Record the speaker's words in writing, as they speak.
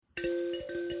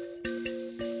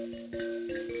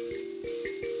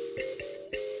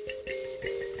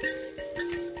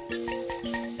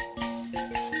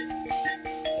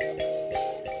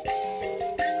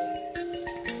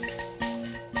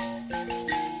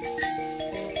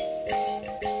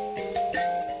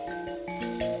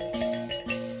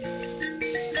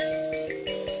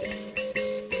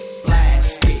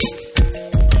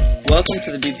Welcome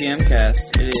to the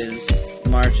BPMcast. It is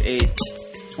March 8th,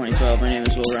 2012. My name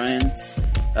is Will Ryan.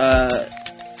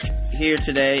 Here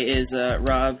today is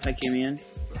Rob Hykimian.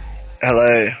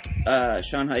 Hello.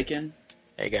 Sean Hyken.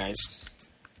 Hey guys.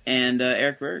 And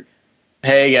Eric Berg.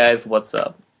 Hey guys, what's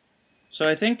up? So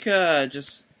I think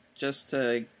just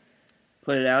to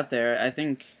put it out there, I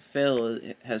think Phil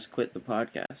has quit the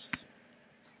podcast.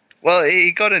 Well,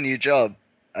 he got a new job,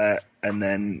 and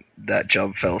then that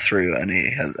job fell through, and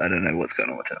I don't know what's going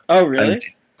on with him. Oh, really?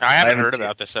 I haven't heard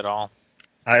about this at all.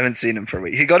 I haven't seen him for a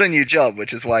week. He got a new job,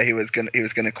 which is why he was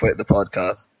gonna quit the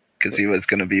podcast, because he was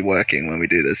gonna be working when we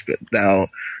do this, but now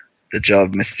the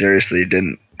job mysteriously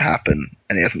didn't happen,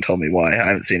 and he hasn't told me why. I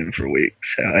haven't seen him for a week,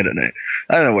 so I don't know.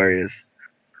 I don't know where he is.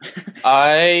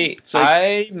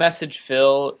 I message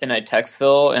Phil and I text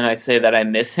Phil and I say that I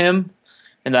miss him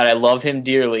and that I love him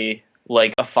dearly,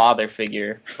 like a father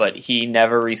figure, but he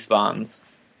never responds.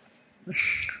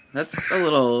 That's a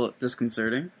little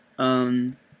disconcerting.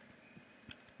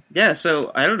 Yeah,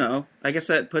 so I don't know. I guess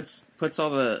that puts all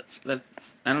that.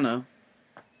 I don't know.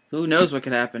 Who knows what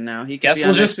could happen now? He could Guess be we'll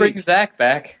on just next week. bring Zach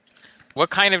back. What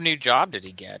kind of new job did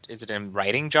he get? Is it a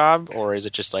writing job, or is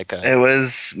it just like a... It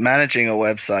was managing a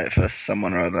website for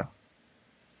someone or other.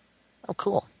 Oh,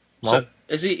 cool. Well, So,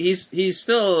 is he? He's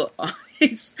still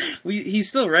he's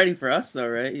still writing for us though,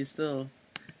 right? He's still.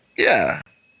 Yeah,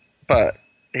 but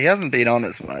he hasn't been on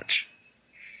as much.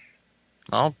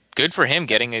 well, good for him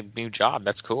getting a new job.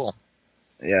 That's cool.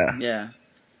 Yeah. Yeah.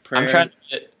 I'm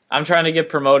trying to get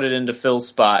promoted into Phil's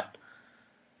spot.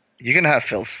 You can have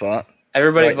Phil's spot.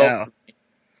 Everybody right vote. now.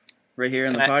 right here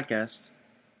in Can the I- podcast.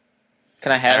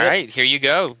 Can I have All it? right, here you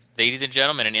go. Ladies and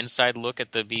gentlemen, an inside look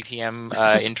at the BPM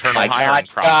internal My hiring God,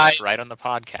 process guys. right on the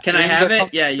podcast. Can I Things have are it? coming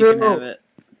Yeah, you can true. have it.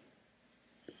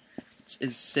 It's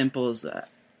as simple as that.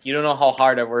 You don't know how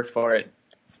hard I worked for it.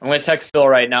 I'm going to text Phil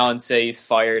right now and say he's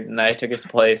fired and I took his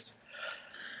place.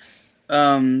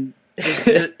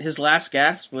 His last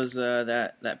gasp was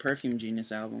that Perfume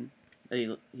Genius album that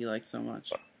he liked so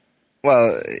much.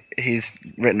 Well, he's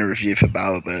written a review for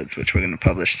Bowerbirds, which we're going to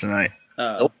publish tonight.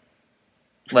 Nope.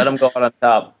 Let him go out on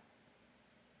top.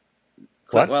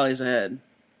 Quit What? while he's ahead.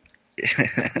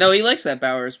 No, he likes that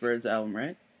Bowers Birds album,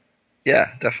 right? Yeah,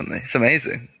 definitely. It's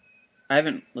amazing. I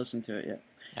haven't listened to it yet.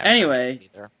 I haven't Anyway, heard of it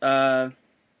either.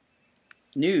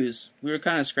 News. We were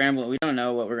kind of scrambling. We don't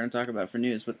know what we're going to talk about for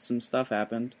news, but some stuff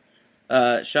happened.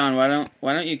 Sean, why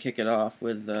don't you kick it off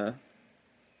with the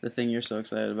thing you're so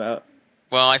excited about?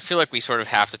 Well, I feel like we sort of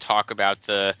have to talk about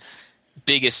the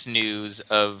biggest news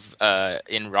of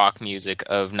in rock music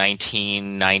of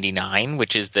 1999,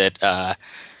 which is that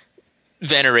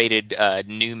venerated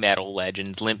nu metal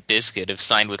legends Limp Bizkit have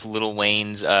signed with Lil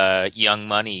Wayne's Young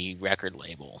Money record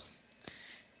label.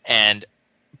 And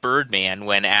Birdman,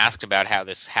 when asked about how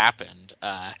this happened,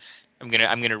 I'm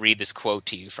gonna read this quote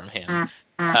to you from him.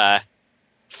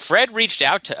 Fred reached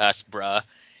out to us, bruh.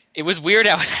 It was weird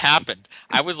how it happened.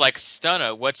 I was like,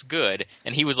 Stunna, what's good?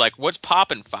 And he was like, what's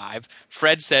poppin', Five?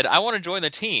 Fred said, I want to join the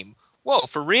team. Whoa,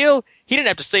 for real? He didn't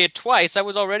have to say it twice. I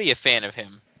was already a fan of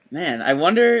him. Man, I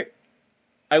wonder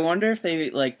if they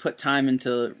like put time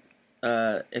into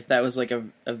if that was like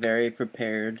a very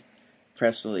prepared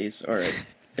press release or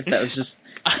if that was just,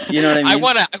 you know what I mean? I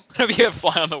want to be a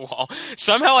fly on the wall.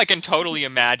 Somehow I can totally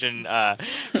imagine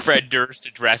Fred Durst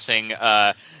addressing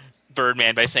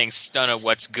Birdman by saying, Stunna,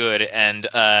 what's good? And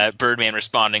Birdman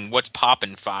responding, what's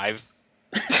poppin', Five?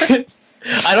 I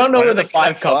don't know Why where do the they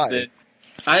five call comes five? in.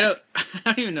 I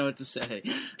don't even know what to say.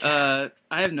 I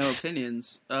have no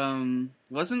opinions.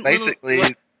 Wasn't Basically,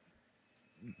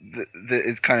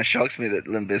 it kind of shocks me that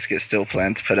Limp Bizkit still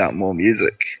plan to put out more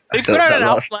music. They I put thought out that an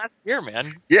album last year,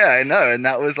 man. Yeah, I know, and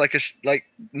that was like like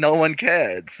no one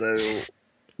cared. So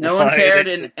no one why cared,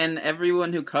 they- and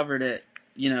everyone who covered it,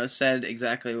 said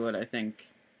exactly what I think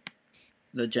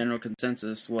the general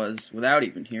consensus was without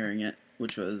even hearing it,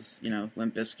 which was,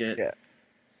 Limp Bizkit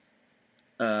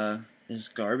is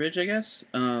garbage, I guess.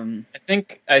 I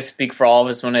think I speak for all of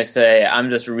us when I say I'm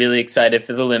just really excited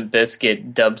for the Limp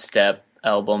Bizkit dubstep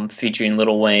album featuring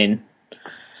Lil Wayne.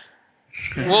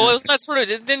 Well, isn't that sort of...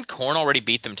 Didn't Korn already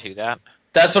beat them to that?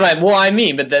 That's what I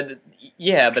mean, but that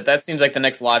seems like the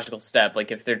next logical step.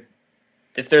 Like if they're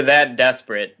that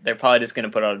desperate, they're probably just going to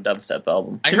put out a dubstep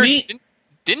album. I To heard... me-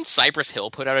 Didn't Cypress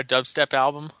Hill put out a dubstep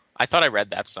album? I thought I read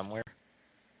that somewhere.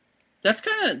 That's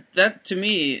kind of that to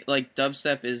me. Like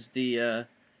dubstep is the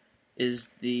It's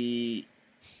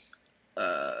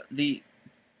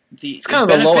kind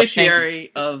of the lowest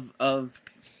beneficiary of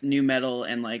nu metal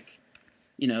and like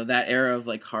that era of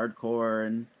like hardcore,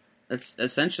 and that's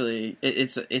essentially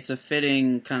it's a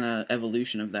fitting kind of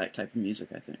evolution of that type of music,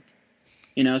 I think.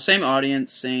 Same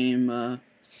audience, same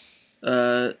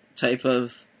type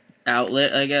of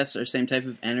outlet, I guess, or same type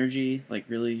of energy, like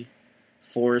really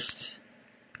forced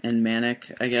and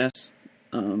manic, I guess.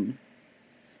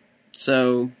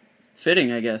 So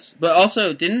fitting, I guess. But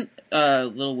also, didn't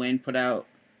Lil Wayne put out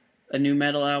a new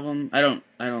metal album? I don't.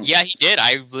 Yeah, he did.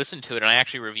 I listened to it and I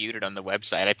actually reviewed it on the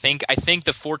website. I think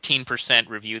the 14%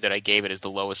 review that I gave it is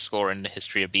the lowest score in the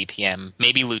history of BPM.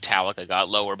 Maybe Lutalica got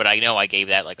lower, but I know I gave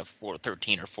that like a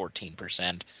 13 or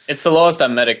 14%. It's the lowest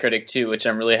on Metacritic too, which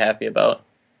I'm really happy about.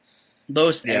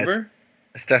 Lowest ever?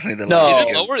 It's definitely the No.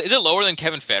 lowest. Is it lower than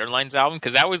Kevin Federline's album?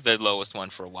 Because that was the lowest one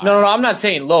for a while. No, I'm not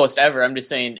saying lowest ever. I'm just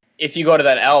saying if you go to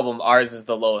that album, ours is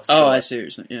the lowest. Oh, I see what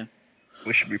you're saying. Yeah.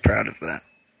 We should be proud of that.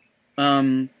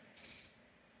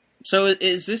 So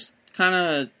is this kind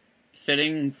of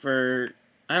fitting for?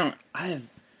 I don't have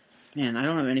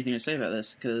anything to say about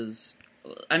this because,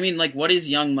 I mean, like, what is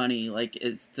Young Money? Like,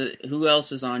 who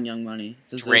else is on Young Money?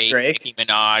 Drake, Nicki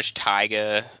Minaj,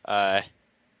 Tyga.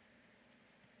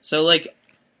 So like,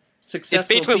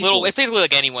 successful. It's basically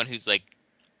like anyone who's like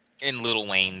in Lil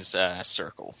Wayne's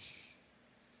circle.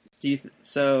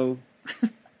 So?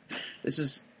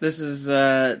 This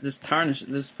tarnish.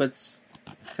 This puts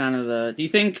kind of the. Do you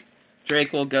think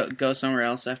Drake will go somewhere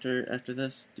else after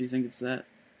this? Do you think it's that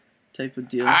type of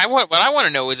deal? What I want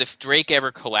to know is if Drake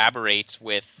ever collaborates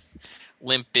with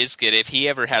Limp Bizkit, if he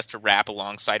ever has to rap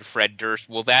alongside Fred Durst,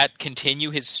 will that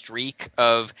continue his streak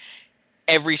of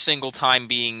every single time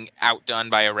being outdone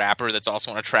by a rapper that's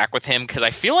also on a track with him? Because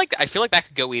I feel like that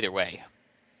could go either way.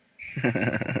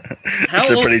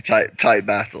 It's a pretty tight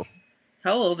battle.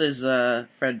 How old is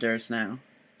Fred Durst now?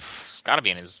 He's got to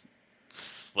be in his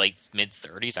like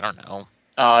mid-30s. I don't know.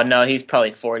 Oh no, he's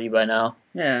probably 40 by now.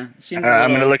 Yeah, I'm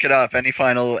going to look it up. Any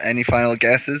final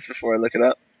guesses before I look it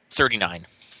up? 39.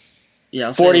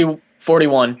 Yeah,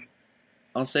 41.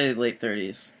 I'll say late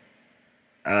 30s.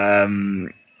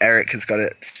 Eric has got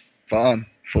it spot on.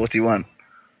 41.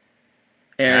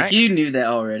 Eric, right. You knew that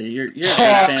already. You're a big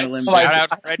fan of Limp Bizkit.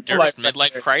 Shout out Fred Durst,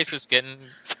 midlife crisis, getting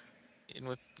in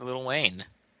with Lil Wayne.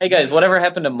 Hey guys, whatever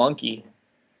happened to Monkey?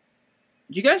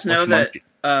 Do you guys know that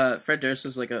Fred Durst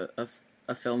is like a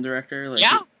film director? Like,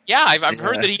 yeah. I've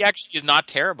heard that he actually is not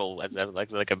terrible as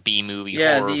a B movie.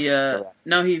 Yeah, horror.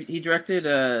 he directed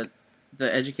The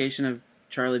Education of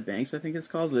Charlie Banks, I think it's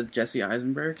called, with Jesse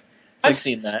Eisenberg. I've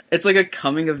seen that. It's like a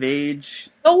coming of age.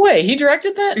 No way, he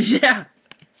directed that? Yeah.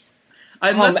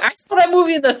 I saw that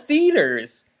movie in the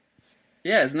theaters.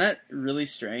 Yeah, isn't that really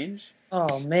strange?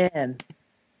 Oh man.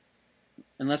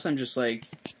 Unless I'm just like,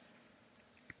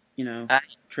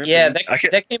 tripping. Yeah,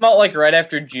 that came out like right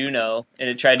after Juno, and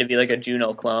it tried to be like a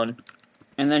Juno clone.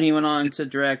 And then he went on to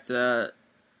direct that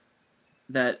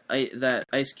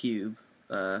Ice Cube.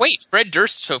 Wait, Fred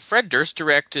Durst. So Fred Durst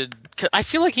directed. I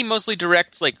feel like he mostly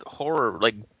directs like horror,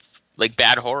 like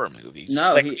bad horror movies.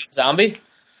 No, like Zombie.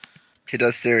 He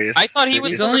does serious. I thought he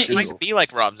was he's be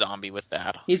like Rob Zombie with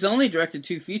that. He's only directed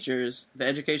 2 features: The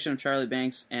Education of Charlie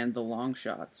Banks and The Long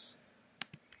Shots.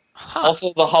 Huh.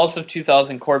 Also, The House of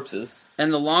 2,000 Corpses.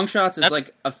 And The Long Shots is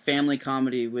like a family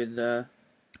comedy with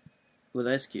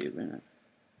Ice Cube in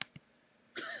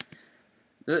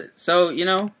it. So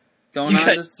going on.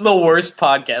 This is the worst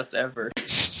podcast ever.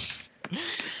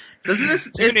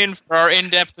 Tune in for our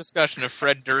in-depth discussion of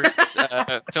Fred Durst's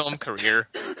film career.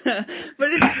 But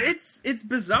it's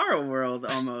Bizarro World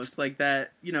almost like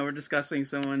that. We're discussing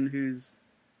someone who's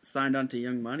signed on to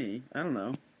Young Money. I don't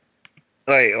know.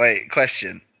 Wait.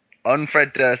 Question. On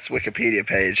Fred Durst's Wikipedia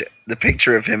page, the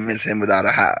picture of him is him without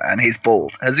a hat, and he's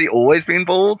bald. Has he always been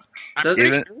bald? I'm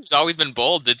pretty sure he's always been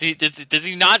bald. Does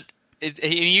he not?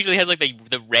 He usually has like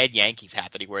the red Yankees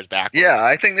hat that he wears backwards. Yeah,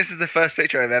 I think this is the first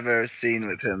picture I've ever seen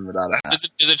with him without a hat.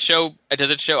 Does it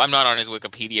show? I'm not on his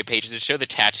Wikipedia page. Does it show the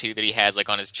tattoo that he has like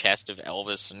on his chest of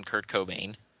Elvis and Kurt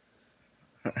Cobain?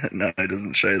 No, it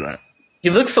doesn't show that. He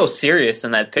looks so serious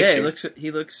in that picture. Yeah, he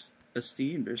looks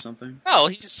esteemed or something. Oh,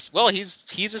 he's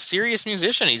a serious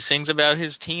musician. He sings about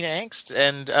his teen angst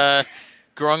and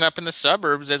growing up in the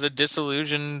suburbs as a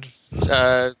disillusioned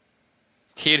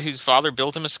kid whose father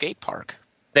built him a skate park.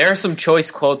 There are some choice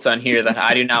quotes on here that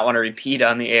I do not want to repeat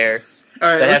on the air. All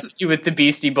right, that have to do with the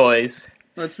Beastie Boys.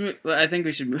 Let's move. I think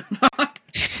we should move on.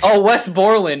 Oh, Wes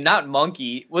Borland, not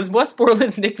Monkey. Was Wes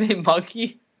Borland's nickname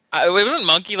Monkey? It wasn't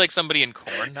Monkey like somebody in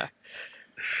Korn.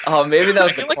 Oh, maybe that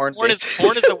was I feel the like Korn. Korn is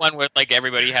the one where like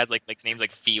everybody has like names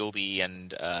like Fieldy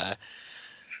and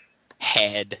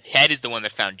Head. Head is the one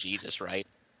that found Jesus, right?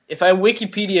 If I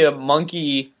Wikipedia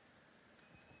Monkey,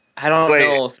 I don't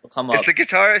know if it'll come up. Is the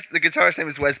guitarist name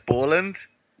is Wes Borland?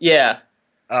 Yeah.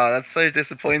 Oh, that's so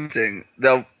disappointing.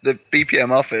 The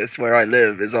BPM office where I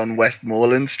live is on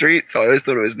Westmoreland Street, so I always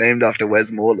thought it was named after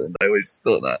Westmoreland. I always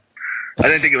thought that. I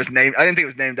didn't think it was named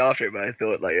after it, but I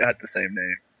thought like it had the same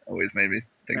name. Always made me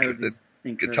think That of would the be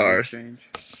incredibly guitarist. strange.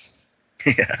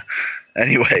 Yeah.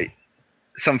 Anyway,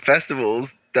 some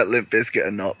festivals that Limp Bizkit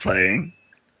are not playing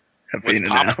have What's been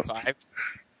poppin' announced. five?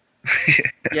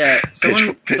 Yeah,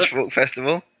 Pitchfork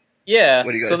Festival. Yeah,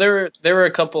 What do you so guys- there were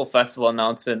a couple festival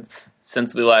announcements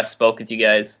since we last spoke with you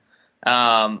guys,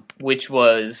 which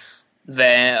was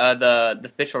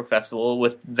the Pitchfork Festival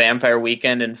with Vampire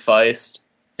Weekend and Feist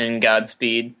and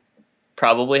Godspeed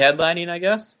probably headlining, I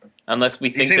guess, unless we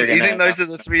think they're You going think those are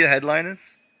the three headliners?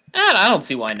 I don't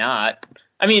see why not.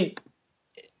 I mean,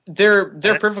 they're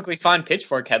I- perfectly fine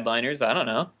Pitchfork headliners. I don't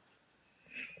know.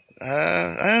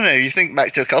 I don't know. You think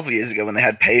back to a couple of years ago when they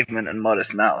had Pavement and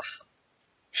Modest Mouse,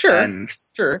 Sure, and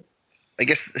sure. I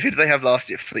guess who did they have last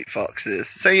year? Fleet Foxes.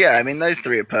 So yeah, I mean those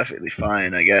three are perfectly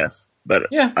fine, I guess. But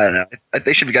Yeah. I don't know.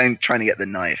 They should be trying to get the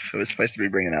Knife, who was supposed to be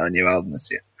bringing out a new album this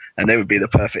year, and they would be the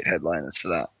perfect headliners for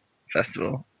that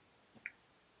festival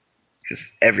because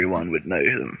everyone would know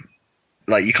them.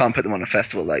 Like you can't put them on a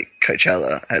festival like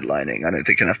Coachella headlining. I don't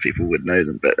think enough people would know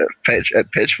them. But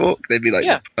at Pitchfork, they'd be like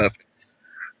Yeah. the perfect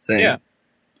thing. Yeah.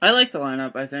 I like the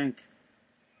lineup. I think.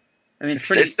 I mean,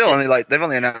 It's still only like they've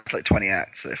only announced like 20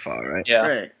 acts so far, right? Yeah.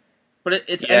 right, but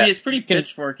it's. Yeah. I mean, it's pretty You can-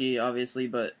 pitchforky, obviously,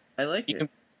 but I like You it. can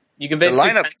you can basically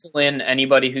lineup- pencil in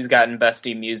anybody who's gotten Best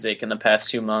New Music in the past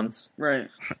 2 months. Right.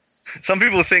 Some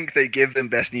people think they give them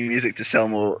best new music to sell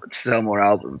more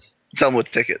albums, sell more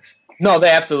tickets. No, they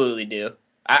absolutely do.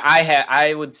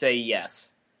 I would say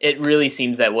yes. It really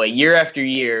seems that way. Year after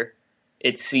year,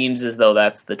 it seems as though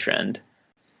that's the trend.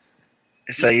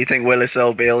 So you think Willis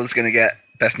Earl Beale is going to get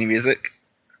best new music?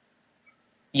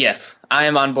 Yes, I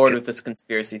am on board with this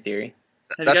conspiracy theory.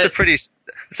 Have That's you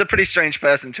a pretty strange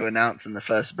person to announce in the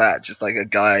first batch, just like a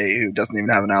guy who doesn't even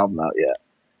have an album out yet.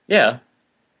 Yeah,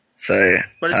 So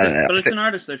But I don't know. it's an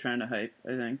artist they're trying to hype. I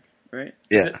think. Right.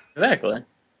 Yeah. exactly.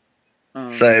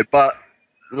 But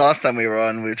last time we were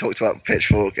on, we talked about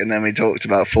Pitchfork, and then we talked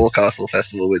about Forecastle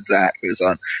Festival with Zach, who was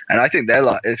on. And I think their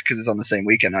is because it's on the same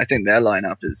weekend. I think their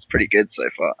lineup is pretty good so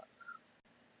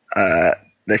far.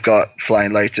 They've got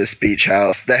Flying Lotus, Beach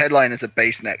House. Their headliners are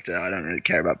Bass Nectar. I don't really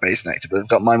care about Bass Nectar, but they've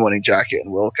got My Morning Jacket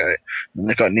and Wilco. And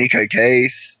they've got Nico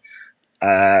Case.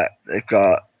 They've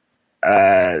got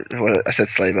what I said,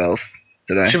 Sleigh Bells.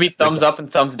 Did I? Should we thumbs up and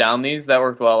thumbs down these? That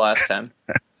worked well last time.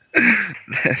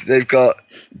 They've got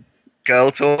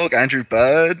Girl Talk, Andrew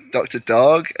Bird, Dr.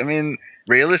 Dog. I mean,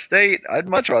 Real Estate. I'd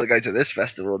much rather go to this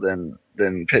festival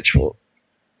than Pitchfork.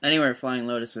 Anywhere Flying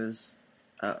Lotus is.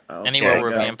 Anywhere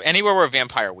go. where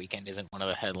Vampire Weekend isn't one of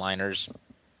the headliners.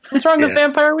 What's wrong with Yeah.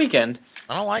 Vampire Weekend?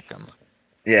 I don't like them.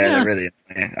 Yeah, Yeah. they're really.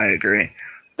 I agree.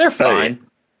 They're yeah. fine.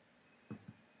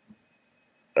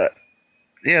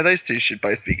 Yeah, those two should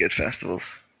both be good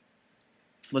festivals.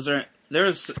 There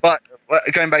was But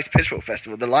going back to Pitchfork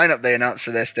Festival, the lineup they announced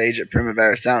for their stage at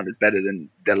Primavera Sound is better than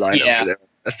their lineup Yeah. for their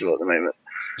festival at the moment.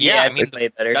 Yeah, I it's mean, way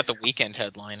better. got the Weekend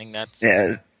headlining. That's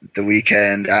Yeah, The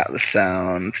Weeknd, Atlas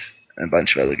Sound, and a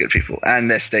bunch of other good people.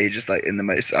 And their stage is like in the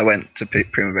most. I went to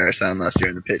Primavera Sound last year,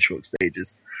 and the Pitchfork stage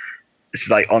is it's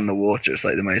like on the water. It's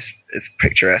like the most it's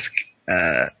picturesque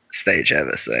stage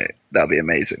ever. So that'll be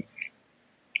amazing.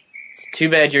 It's too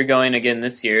bad you're going again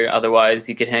this year. Otherwise,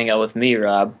 you could hang out with me,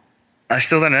 Rob. I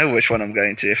still don't know which one I'm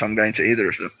going to. If I'm going to either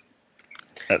of them,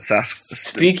 let's ask.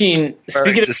 Speaking of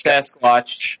Just-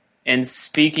 Sasquatch, and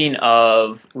speaking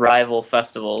of rival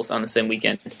festivals on the same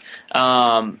weekend,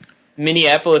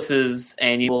 Minneapolis's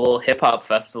annual hip hop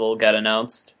festival got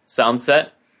announced. Soundset,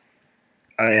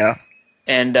 Oh yeah.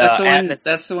 and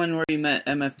that's the one where you met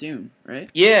MF Doom, right?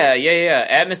 Yeah.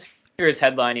 Atmosphere is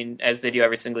headlining as they do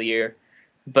every single year,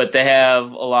 but they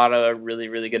have a lot of really,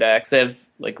 really good acts. They have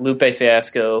like Lupe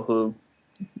Fiasco, who,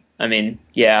 I mean,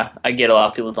 yeah, I get a lot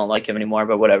of people don't like him anymore,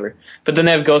 but whatever. But then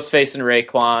they have Ghostface and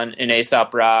Raekwon and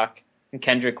Aesop Rock and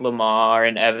Kendrick Lamar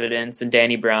and Evidence and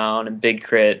Danny Brown and Big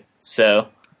Crit. So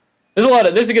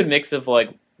there's a good mix of like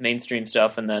mainstream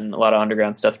stuff and then a lot of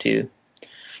underground stuff too.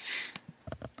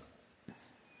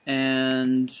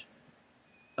 And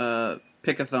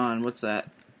Pickathon, what's that?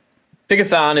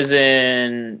 Pickathon is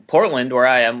in Portland, where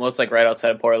I am. Well, it's like right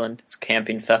outside of Portland. It's a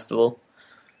camping festival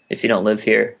if you don't live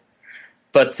here.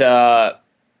 But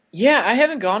yeah, I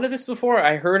haven't gone to this before.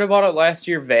 I heard about it last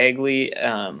year vaguely.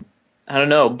 I don't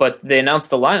know, but they announced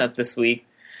the lineup this week,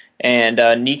 and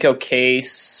Nico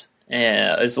Case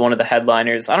is one of the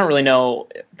headliners. I don't really know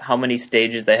how many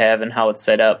stages they have and how it's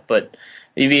set up, but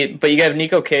But you have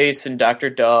Nico Case and Dr.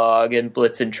 Dog and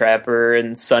Blitzen Trapper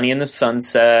and Sonny and the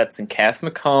Sunsets and Cass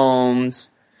McCombs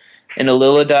and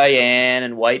Alila Diane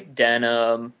and White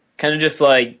Denim. Kind of just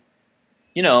like,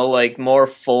 like more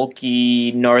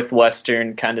folky,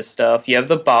 Northwestern kind of stuff. You have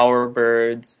the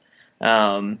Bowerbirds.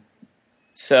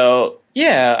 So,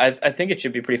 yeah, I think it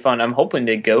should be pretty fun. I'm hoping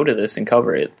to go to this and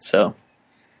cover it, so,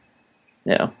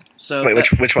 yeah. So Wait,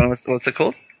 which one what's it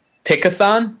called?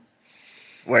 Pickathon?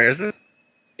 Where is it?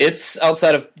 It's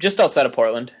just outside of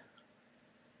Portland.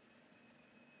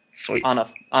 Sweet. On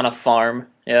a farm,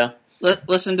 yeah.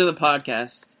 Listen to the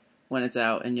podcast when it's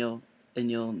out, and you'll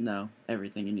know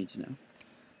everything you need to know.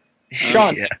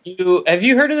 Sean, Yeah. have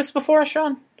you heard of this before,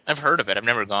 Sean? I've heard of it. I've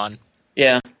never gone.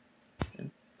 Yeah.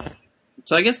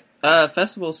 So I guess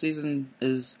festival season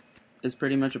is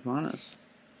pretty much upon us.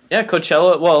 Yeah,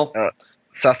 Coachella. Well,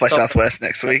 South by Southwest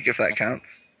next week, if that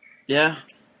counts. Yeah,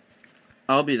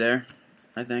 I'll be there.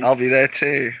 I think I'll be there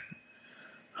too.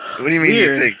 What do you mean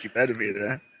Weird. you think? You better be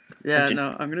there. Yeah,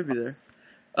 no, I'm gonna be there.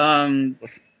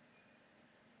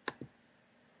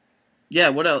 Yeah.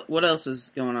 What else is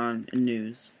going on in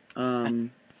news?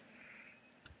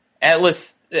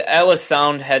 Atlas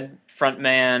Sound head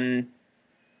frontman.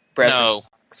 Brad No,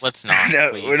 let's not. No,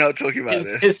 please. we're not talking about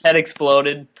this. His head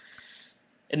exploded,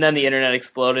 and then the internet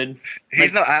exploded.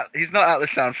 He's not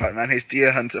Atlas Sound frontman. He's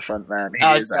Deer Hunter frontman. He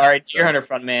Oh, is sorry, Atlas Deer Sound. Hunter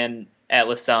frontman,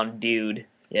 Atlas Sound dude.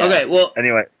 Yeah. Okay, well,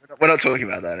 Anyway, we're not talking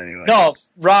about that anyway. No,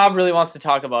 Rob really wants to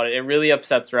talk about it. It really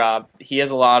upsets Rob. He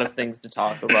has a lot of things to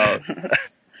talk about.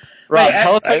 Rob, Hey,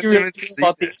 tell us I what you really haven't feel seen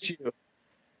about the it. issue.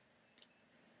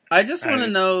 I just want to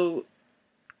know.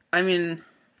 I mean,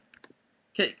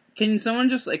 can someone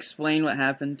just explain what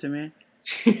happened to me?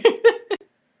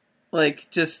 Like,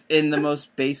 just in the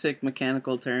most basic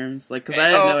mechanical terms, like, because I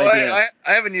have no idea.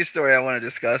 I have a news story I want to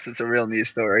discuss. It's a real news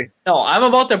story. No, I'm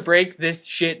about to break this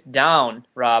shit down,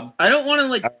 Rob. I don't want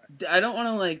to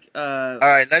All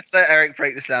right, let's let Eric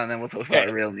break this down, and then we'll talk about Okay.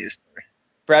 a real news story.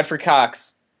 Bradford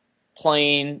Cox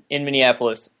playing in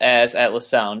Minneapolis as Atlas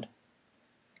Sound.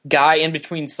 Guy in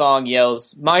between song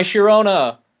yells, "My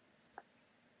Sharona!"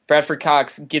 Bradford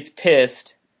Cox gets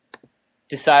pissed,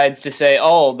 decides to say,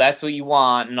 "Oh, that's what you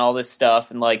want," and all this stuff,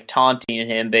 and like taunting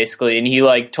him basically. And he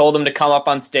like told him to come up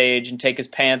on stage and take his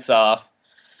pants off.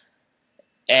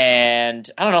 And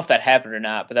I don't know if that happened or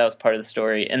not, but that was part of the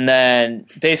story. And then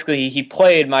basically he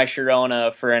played My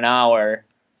Sharona for an hour.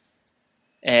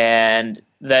 And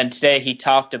then today he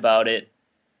talked about it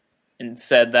and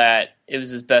said that it was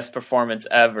his best performance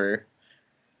ever.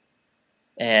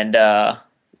 And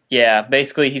yeah,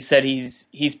 basically he said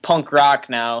he's punk rock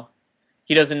now.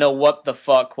 He doesn't know what the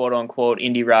fuck, quote unquote,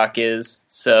 indie rock is.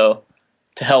 So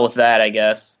to hell with that, I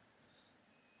guess.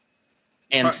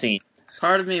 And scene.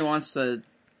 part of me wants to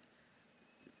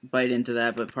bite into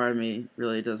that, but part of me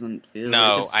really doesn't feel.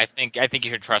 No, like I think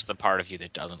you should trust the part of you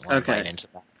that doesn't want to Okay. bite into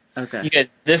that. okay. You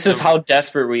guys, this is how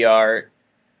desperate we are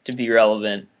to be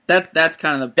relevant. That's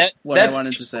kind of what I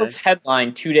wanted to say. Facebook's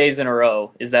headline 2 days in a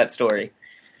row is that story.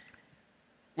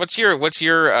 What's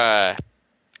your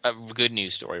good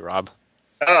news story, Rob?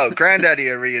 Oh, Granddaddy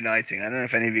are reuniting. I don't know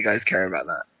if any of you guys care about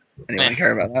that. Anyone Eh.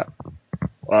 care about that?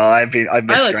 Well, I've missed I like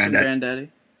some Granddaddy.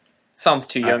 Granddaddy. Sounds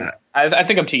too young. I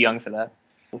think I'm too young for that.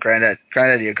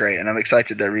 Granddaddy are great, and I'm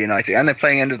excited they're reuniting. And they're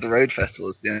playing End of the Road Festival.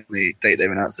 It's the only date they've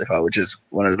announced so far, which is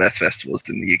one of the best festivals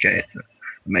in the UK. It's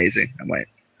amazing. I might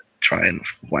try and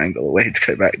wangle a way to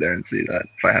go back there and see that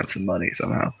if I have some money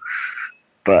somehow.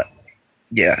 But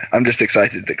yeah, I'm just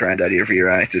excited that Granddaddy have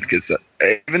reunited because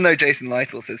even though Jason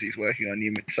Lytle says he's working on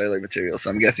new solo material, so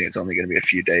I'm guessing it's only going to be a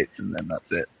few dates and then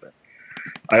that's it. But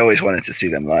I always wanted to see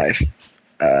them live,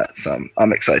 so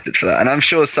I'm excited for that, and I'm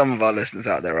sure some of our listeners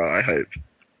out there are. I hope.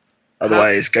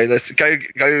 Otherwise, go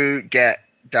get,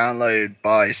 download,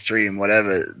 buy, stream,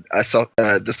 whatever,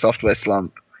 the Software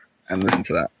Slump, and listen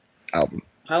to that album.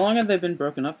 How long have they been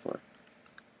broken up for?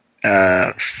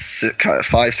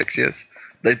 5-6 years.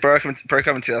 They broke up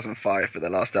in 2005, but their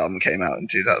last album came out in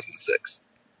 2006.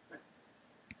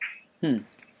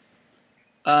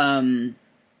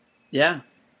 Yeah,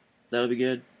 that'll be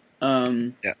good.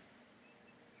 Yeah.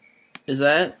 Is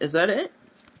that it?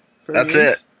 For That's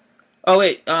news? it. Oh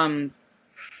wait,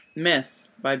 Myth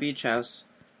by Beach House.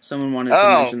 Someone wanted to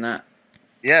Oh. mention that.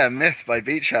 Yeah, Myth by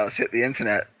Beach House hit the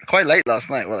internet quite late last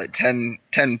night. Well, like 10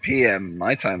 p.m.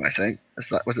 my time, I think.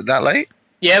 Was it that late?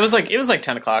 Yeah, it was like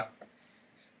 10 o'clock.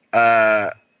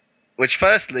 Which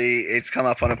firstly, it's come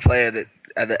up on a player that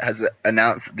has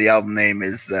announced that the album name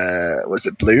is was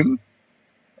it Bloom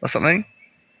or something?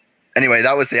 Anyway,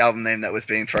 that was the album name that was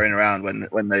being thrown around when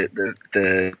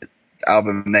the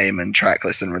album name and track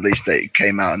list and release date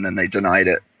came out, and then they denied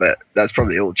it. But that's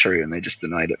probably all true, and they just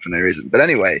denied it for no reason. But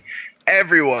anyway,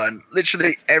 everyone,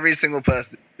 literally every single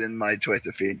person in my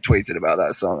Twitter feed tweeted about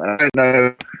that song, and I don't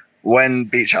know when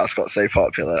Beach House got so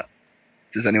popular.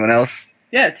 Does anyone else?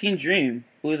 Yeah, Teen Dream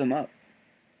blew them up.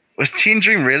 Was Teen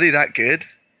Dream really that good?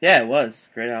 Yeah, it was.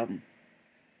 Great album.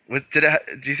 Do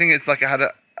you think it's like it had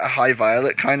a High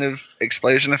Violet kind of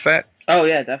explosion effect? Oh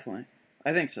yeah, definitely.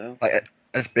 I think so. Like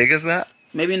as big as that?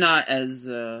 Maybe not as.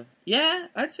 Yeah,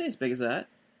 I'd say as big as that.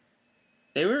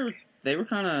 They were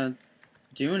kind of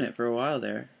doing it for a while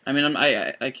there. I mean,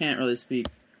 I can't really speak.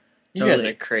 You guys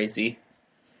are crazy.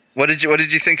 What did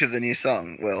you think of the new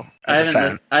song, Will?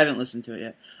 I haven't listened to it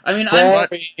yet. I mean,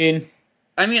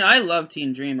 I love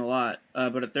Teen Dream a lot,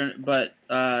 but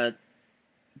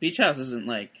Beach House isn't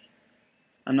like.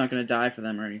 I'm not gonna die for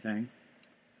them or anything.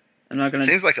 I'm not gonna.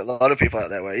 Seems like a lot of people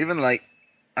out there were even like,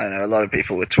 I don't know, a lot of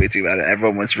people were tweeting about it.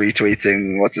 Everyone was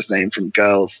retweeting. What's his name from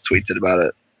Girls tweeted about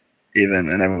it, even,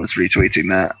 and everyone was retweeting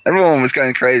that. Everyone was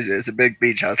going crazy. It's a big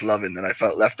Beach House loving that I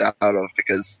felt left out of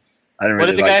because I don't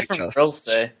really like Beach House. What did the guy from Girls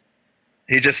say?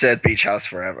 He just said Beach House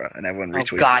forever, and everyone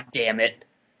retweeted. Oh, God damn it!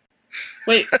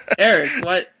 Wait, Eric,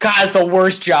 what? God, it's the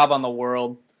worst job on the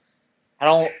world. I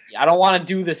don't want to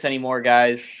do this anymore,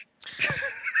 guys.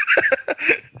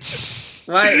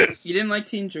 Why? You didn't like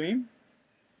Teen Dream?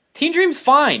 Teen Dream's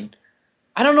fine.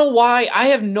 I don't know why. I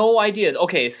have no idea.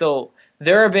 Okay, so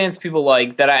there are bands people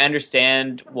like that I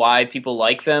understand why people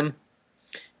like them.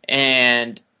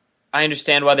 And I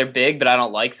understand why they're big, but I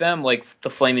don't like them. Like the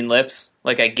Flaming Lips.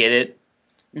 Like, I get it.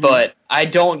 Mm-hmm. But I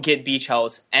don't get Beach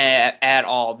House at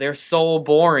all. They're so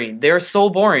boring. They're so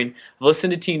boring. I've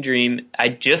listened to Teen Dream. I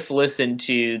just listened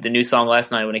to the new song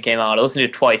last night when it came out. I listened to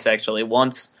it twice, actually.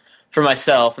 Once for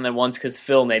myself, and then once because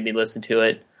Phil made me listen to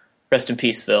it. Rest in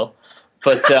peace, Phil.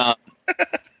 But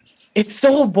it's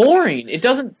so boring. It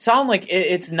doesn't sound like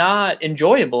it's not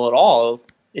enjoyable at all.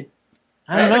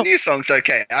 I don't know. The new song's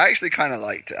okay. I actually kind of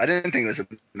liked it. I didn't think it was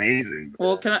amazing.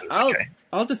 Well,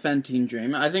 I'll defend Teen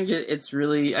Dream. I think it's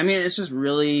really. I mean, it's just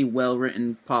really well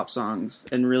written pop songs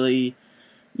and really,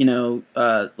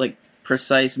 like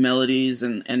precise melodies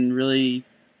and really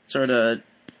sort of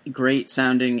great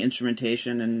sounding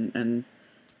instrumentation and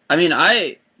I mean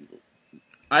I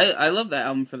love that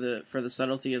album for the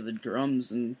subtlety of the drums,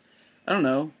 and I don't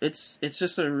know, it's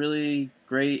just a really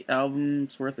great album.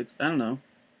 It's worth I don't know,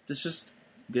 it's just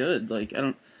good. Like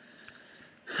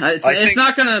it's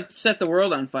not gonna set the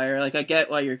world on fire. Like I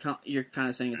get why you're kind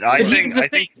of saying it's. But here's the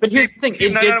thing. It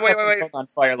did set the world on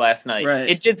fire last night. Right.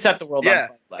 It did set the world on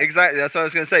fire. Last exactly. That's what I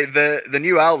was gonna say. The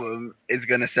new album is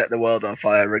gonna set the world on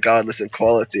fire, regardless of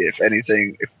quality. If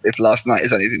anything, if last night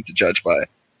is anything to judge by,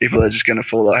 people are just gonna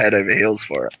fall head over heels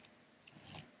for it.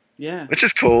 Yeah. Which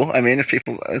is cool. I mean,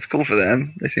 it's cool for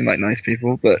them. They seem like nice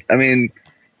people, but I mean,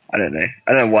 I don't know.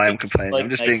 I don't know why I'm complaining. Like I'm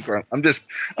just being I'm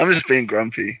just being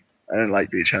grumpy. I don't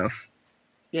like Beach House.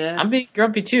 Yeah, I'm being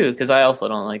grumpy too because I also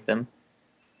don't like them.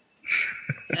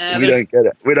 We don't get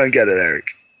it. We don't get it, Eric.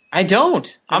 I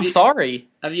don't. I'm sorry.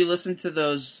 Have you listened to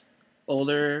those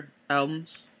older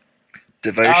albums?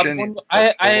 Devotion.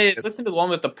 I listened to the one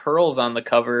with the pearls on the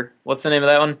cover. What's the name of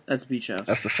that one? That's Beach House.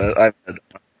 That's the first. I've heard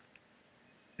that one.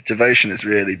 Devotion is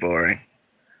really boring.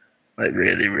 Like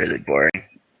really, really boring.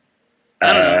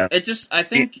 I don't know. It just. I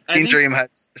think. Teen Dream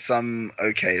has some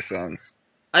okay songs.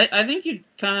 I think you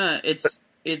kind of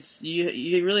it's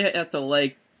you really have to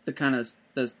like the kind of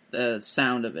the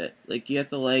sound of it. Like you have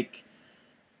to like,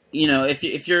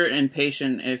 if you're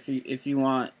impatient, if you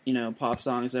want pop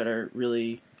songs that are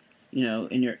really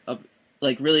in your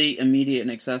like really immediate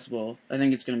and accessible, I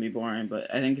think it's going to be boring.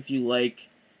 But I think if you like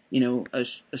a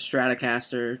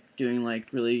Stratocaster doing like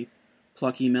really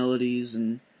plucky melodies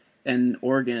and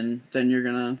organ, then you're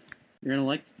gonna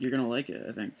like it,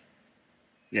 I think.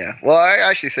 Yeah, well, I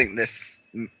actually think this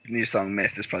new song,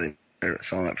 Myth, is probably my favorite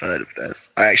song I've heard of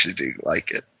theirs. I actually do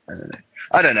like it.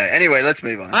 I don't know. Anyway, let's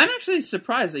move on. I'm actually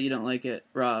surprised that you don't like it,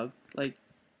 Rob. Like,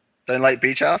 don't like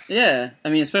Beach House? Yeah, I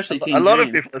mean, especially Teen A lot Dream.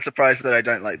 of people are surprised that I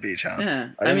don't like Beach House.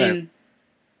 Yeah, I mean,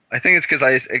 I think it's because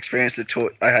I experienced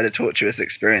I had a torturous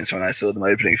experience when I saw them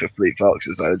opening for Fleet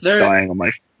Foxes. I was dying on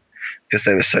my because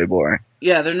they were so boring.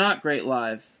 Yeah, they're not great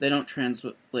live. They don't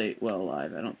translate well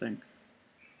live, I don't think.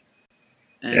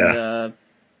 And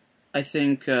I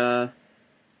think I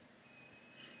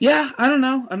don't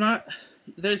know. I'm not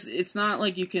it's not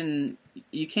like you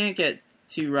can't get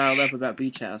too riled up about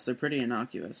Beach House. They're pretty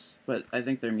innocuous, but I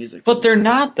think their music they're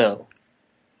not though.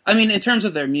 I mean, in terms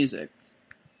of their music.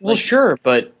 Well, sure,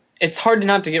 but it's hard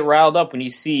not to get riled up when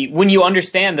you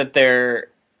understand that they're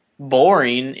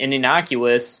boring and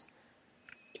innocuous.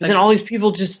 But then all these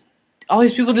people just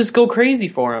go crazy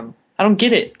for him. I don't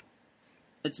get it.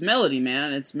 It's melody,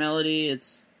 man. It's melody.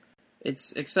 It's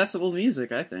accessible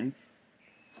music, I think.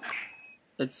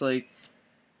 It's like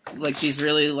these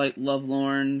really like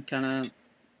lovelorn kind of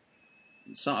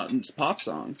songs, pop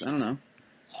songs. I don't know.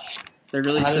 They're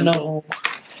really simple.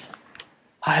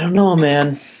 I don't know,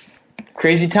 man.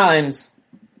 Crazy times.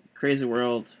 Crazy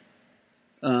world.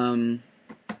 All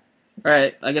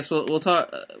right, I guess we'll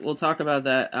talk about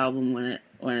that album when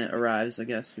it arrives. I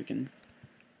guess we can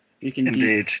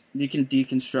Indeed. You can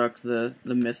deconstruct the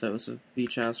mythos of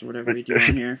Beach House or whatever we do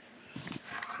on here.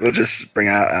 We'll just bring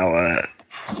out our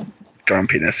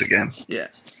grumpiness again. Yeah.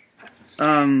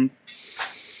 So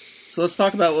let's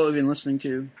talk about what we've been listening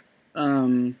to.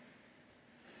 Rob,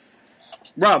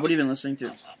 what have you been listening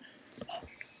to?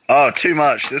 Oh, too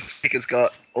much. This week has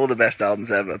got all the best albums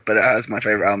ever, but it has my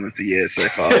favorite album of the year so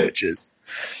far, which is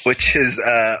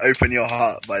 "Open Your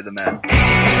Heart" by The Men.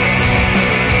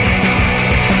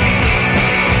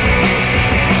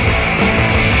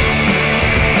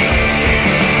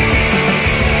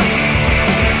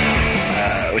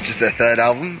 Which is their third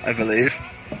album, I believe,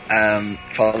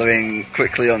 following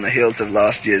quickly on the heels of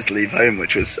last year's Leave Home,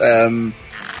 which is a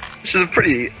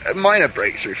pretty minor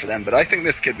breakthrough for them, but I think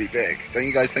this could be big. Don't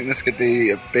you guys think this could be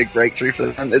a big breakthrough for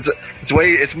them?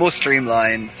 It's more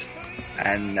streamlined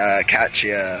and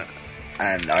catchier,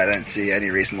 and I don't see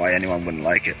any reason why anyone wouldn't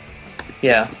like it.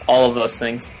 Yeah, all of those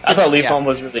things. I thought Leave Home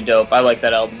was really dope. I like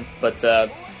that album, but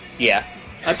yeah,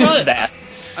 I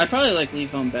probably like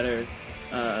Leave Home better,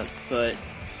 but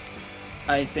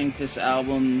I think this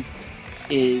album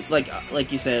is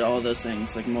like you said, all of those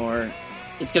things more.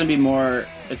 It's going to be more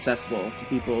accessible to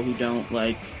people who don't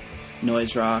like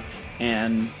noise rock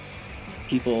and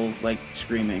people like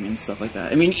screaming and stuff like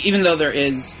that. I mean, even though there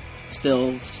is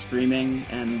still screaming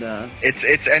and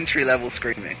it's entry level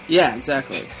screaming. Yeah,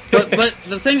 exactly. But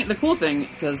the cool thing,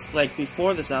 because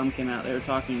before this album came out, they were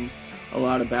talking a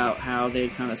lot about how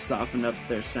they'd kind of softened up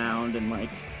their sound and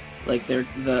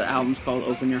the album's called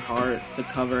Open Your Heart. The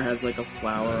cover has a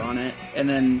flower on it, and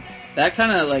then that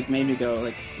kind of made me go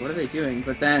what are they doing?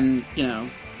 But then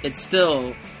it's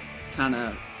still kind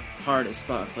of hard as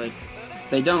fuck.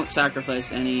 They don't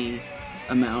sacrifice any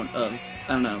amount of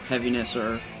heaviness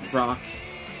or rock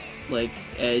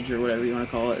edge or whatever you want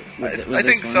to call it. I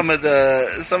think some of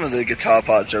the guitar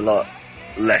parts are a lot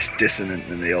less dissonant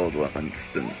than the older ones.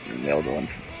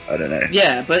 I don't know.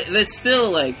 Yeah, but it's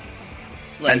still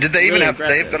and did they really even have?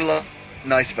 aggressive. They've got a lot of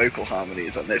nice vocal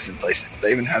harmonies on this in places. Did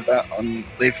they even have that on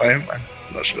Leave Home? I'm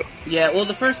not sure. Yeah, well,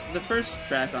 the first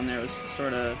track on there was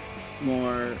sort of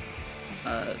more,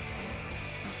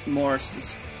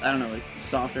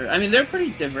 softer. I mean, they're pretty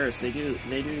diverse. They do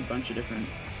a bunch of different.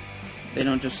 They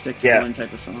don't just stick to one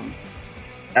type of song.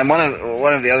 And one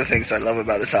of the other things I love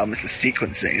about this album is the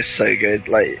sequencing is so good.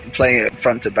 Playing it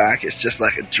front to back, it's just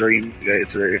like a dream to go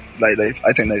through.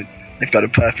 I think they've got a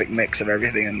perfect mix of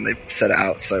everything, and they've set it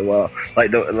out so well.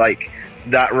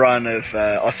 That run of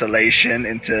Oscillation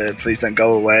into Please Don't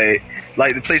Go Away.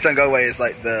 The Please Don't Go Away is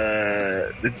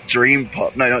the dream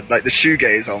pop. No, not the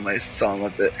shoegaze almost song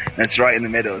of it. And it's right in the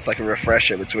middle. It's like a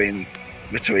refresher between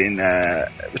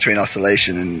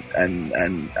Oscillation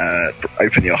and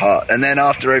Open Your Heart. And then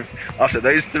after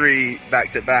those three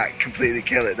back to back completely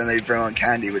kill it, then they bring on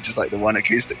Candy, which is the one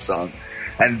acoustic song.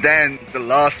 And then the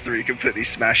last three completely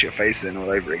smash your face in all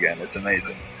over again. It's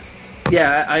amazing.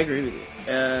 Yeah, I agree with you.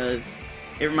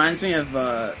 It reminds me of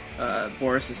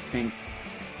Boris's Pink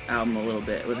album a little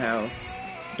bit, with how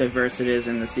diverse it is,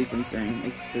 and the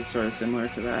sequencing is sort of similar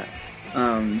to that.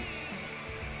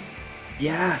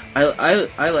 Yeah,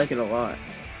 I like it a lot.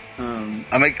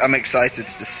 I'm excited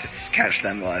to catch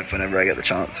them live whenever I get the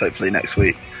chance. Hopefully next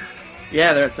week.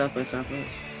 Yeah, they're at South by Southwest.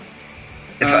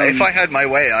 If I had my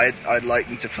way, I'd like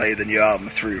them to play the new album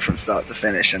through from start to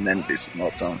finish, and then do some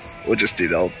old songs, or just do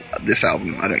this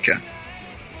album. I don't care.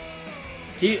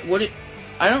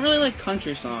 I don't really like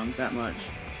country songs that much.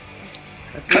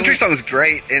 Country songs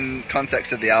great in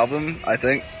context of the album, I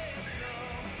think.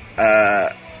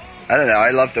 I don't know.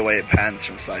 I love the way it pans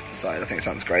from side to side. I think it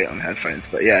sounds great on headphones.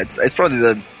 But yeah, it's probably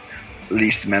the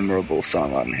least memorable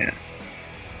song on here.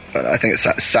 But I think it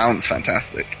sounds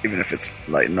fantastic, even if it's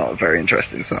not a very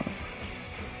interesting song.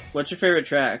 What's your favorite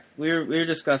track? We were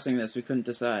discussing this. We couldn't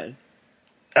decide.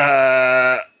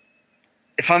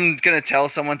 If I'm gonna tell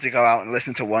someone to go out and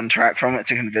listen to one track from it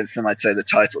to convince them, I'd say the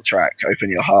title track, "Open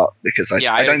Your Heart," because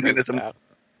I don't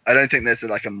think there's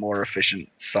a more efficient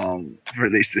song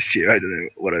released this year. I don't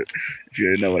know if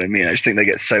you know what I mean. I just think they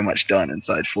get so much done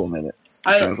inside 4 minutes.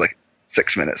 It sounds like a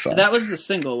 6-minute song. That was the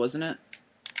single, wasn't it?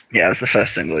 Yeah, it was the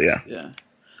first single. Yeah. Yeah.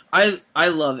 I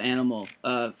love Animal.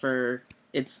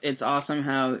 It's awesome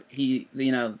how the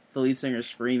lead singer's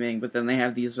screaming, but then they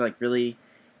have these like really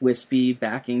wispy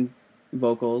backing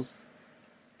vocals.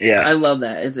 Yeah, I love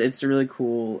that. It's a really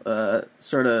cool,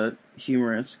 sort of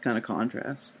humorous kind of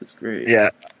contrast. It's great. yeah.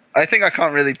 I think I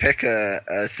can't really pick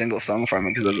a single song from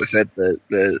it because, as I said,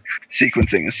 the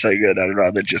sequencing is so good. I'd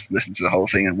rather just listen to the whole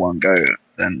thing in one go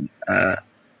than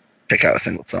pick out a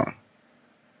single song.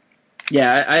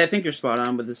 Yeah, I think you're spot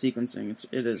on with the sequencing.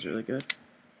 It is really good.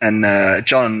 And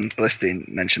John Blistein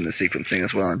mentioned the sequencing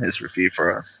as well in his review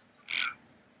for us.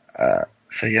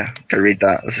 So yeah, go read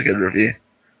that. It was a good review.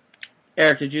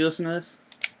 Eric, did you listen to this?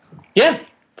 Yeah,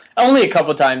 only a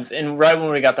couple times, and right when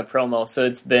we got the promo, so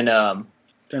it's been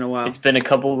Been a while. It's been a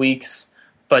couple weeks,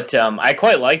 but I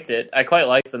quite liked it. I quite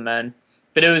liked the Men,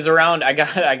 but it was around. I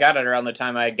got it around the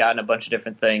time I had gotten a bunch of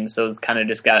different things, so it's kind of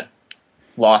just got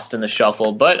lost in the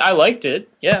shuffle. But I liked it.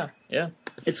 Yeah.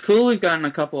 It's cool. We've gotten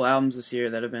a couple albums this year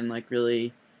that have been like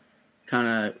really kind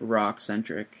of rock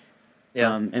centric.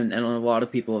 Yeah. And a lot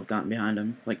of people have gotten behind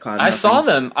them. Like Cloud I saw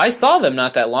them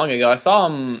not that long ago. I saw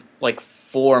them like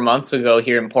 4 months ago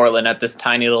here in Portland at this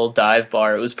tiny little dive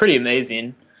bar. It was pretty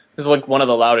amazing. It was like one of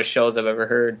the loudest shows I've ever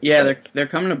heard. Yeah, they're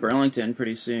coming to Burlington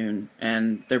pretty soon,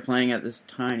 and they're playing at this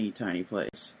tiny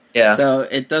place. Yeah. So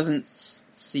it doesn't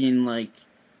seem like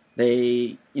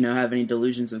they, have any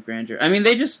delusions of grandeur. I mean,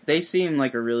 they seem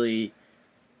like a really,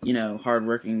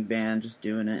 hardworking band just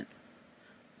doing it.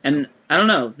 And I don't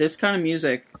know, this kind of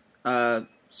music,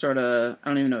 sort of, I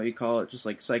don't even know what you call it, just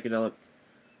like psychedelic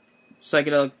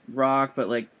rock, but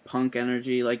like punk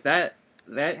energy, like that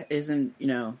isn't,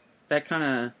 that kind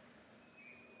of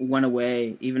went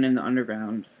away even in the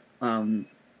underground in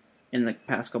the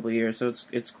past couple of years. So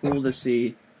it's cool to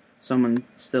see someone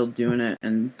still doing it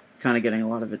and kind of getting a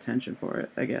lot of attention for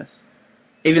it, I guess.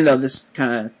 Even though this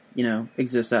kind of,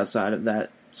 exists outside of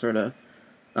that sort of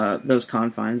those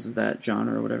confines of that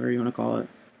genre or whatever you want to call it.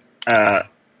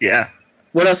 Yeah.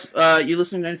 What else? You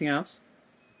listening to anything else?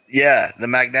 Yeah, The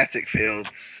Magnetic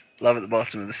Fields, Love at the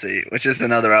Bottom of the Sea, which is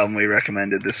another album we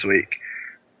recommended this week.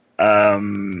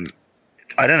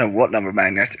 I don't know what number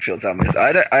Magnetic Fields album is.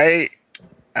 I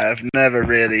have never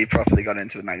really properly got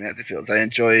into the Magnetic Fields. I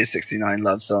enjoy 69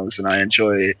 Love Songs and I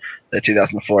enjoy the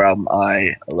 2004 album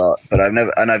I a lot, but I've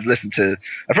probably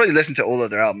listened to all of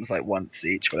their albums like once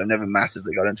each, but I've never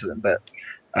massively got into them. But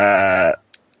I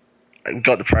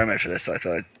got the promo for this, so I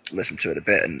thought I'd listen to it a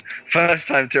bit. And first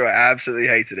time through, I absolutely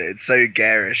hated it. It's so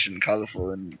garish and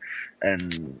colourful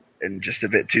and just a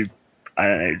bit too, I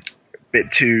don't know,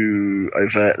 bit too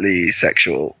overtly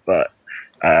sexual. But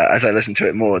as I listen to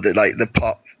it more, the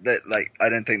pop, I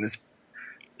don't think there's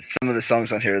some of the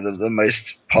songs on here are the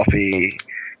most poppy,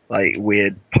 like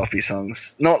weird poppy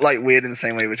songs. Not like weird in the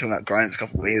same way we were talking about Grimes a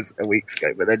couple of weeks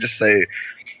ago, but they're just so,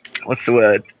 what's the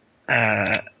word?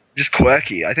 Just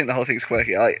quirky. I think the whole thing's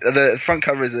quirky. The front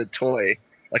cover is a toy,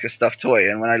 like a stuffed toy,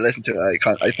 and when I listen to it,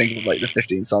 I think of like the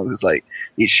 15 songs as like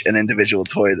each an individual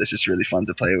toy that's just really fun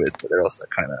to play with, but they're also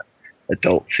kind of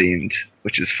adult themed,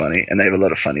 which is funny, and they have a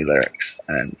lot of funny lyrics.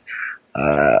 And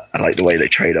I like the way they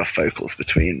trade off vocals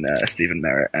between Stephen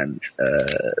Merritt and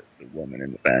the woman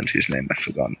in the band whose name I've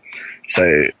forgotten.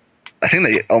 So I think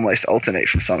they almost alternate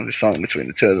from song to song between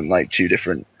the two of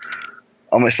them,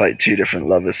 almost like two different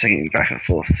lovers singing back and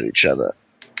forth to each other,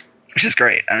 which is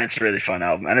great. And it's a really fun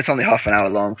album, and it's only half an hour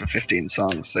long for 15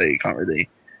 songs, so you can't really,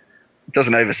 it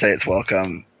doesn't overstay its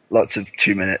welcome. Lots of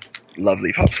 2-minute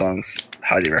lovely pop songs,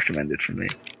 highly recommended from me.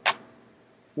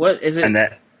 What is it? And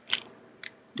that,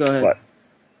 go ahead. What?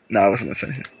 No, I wasn't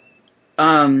going to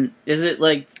say. Is it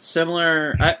like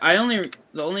similar?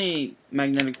 The only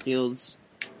Magnetic Fields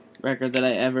record that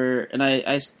I ever, and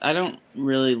I don't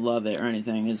really love it or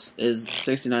anything, is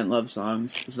 69 Love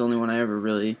Songs. It's the only one I ever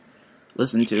really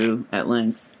listened to at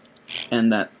length.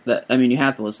 And that I mean, you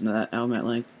have to listen to that album at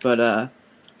length. But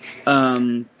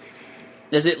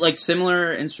is it like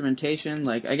similar instrumentation?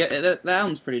 Like I get that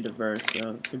album's pretty diverse,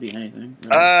 so it could be anything.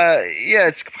 Really. Yeah,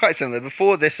 it's quite similar.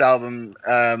 Before this album,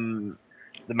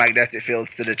 the Magnetic Fields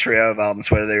did a trio of albums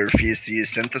where they refused to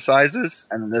use synthesizers,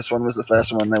 and then this one was the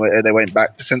first one they went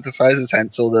back to synthesizers,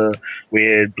 hence all the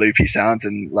weird bloopy sounds.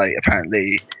 And like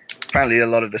apparently a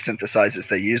lot of the synthesizers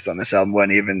they used on this album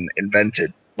weren't even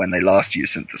invented when they last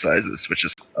used synthesizers, which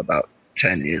is about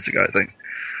 10 years ago, I think.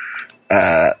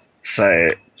 So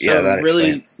that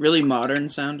explains. Really modern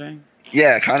sounding.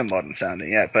 Yeah, kind of modern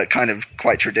sounding. Yeah, but kind of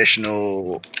quite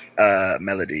traditional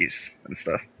melodies and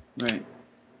stuff. Right.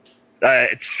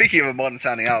 Speaking of a modern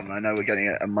sounding album, I know we're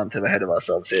getting a month ahead of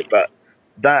ourselves here, but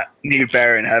that new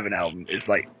Bear in Heaven album is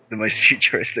like the most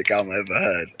futuristic album I've ever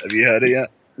heard. Have you heard it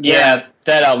yet? Yeah,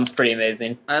 that album's pretty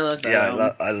amazing. I love that Yeah,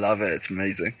 album. I love it. It's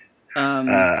amazing.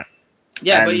 Yeah,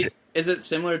 but and- is it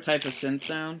similar type of synth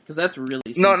sound? Because that's really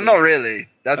No, synthy. not really.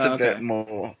 That's a Oh, okay. bit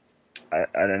more. I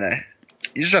don't know.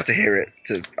 You just have to hear it.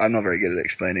 I'm not very good at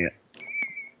explaining it.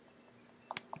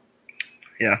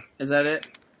 Yeah. Is that it?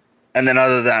 And then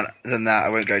other than that, I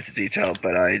won't go into detail,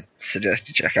 but I suggest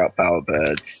you check out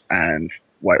Bowerbirds and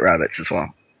White Rabbits as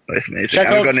well. Both amazing.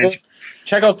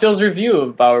 Check out Phil's review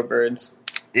of Bowerbirds.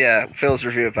 Yeah, Phil's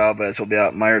review of Bowerbirds will be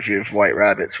up. My review of White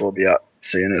Rabbits will be up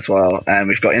soon as well. And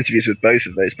we've got interviews with both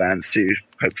of those bands too,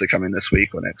 hopefully coming this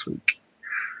week or next week.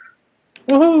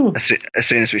 Woohoo! As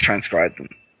soon as we transcribe them.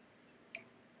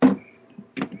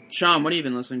 Sean, what have you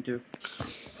been listening to?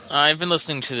 I've been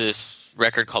listening to this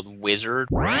record called Wizard.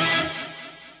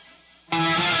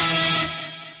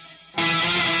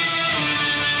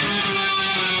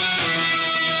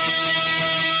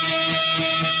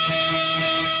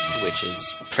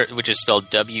 Which is spelled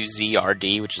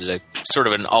WZRD, which is a sort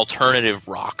of an alternative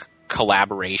rock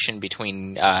collaboration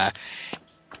between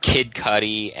Kid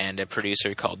Cudi and a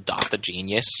producer called Dot the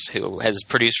Genius, who has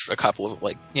produced a couple of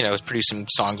has produced some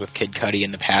songs with Kid Cudi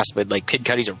in the past, but Kid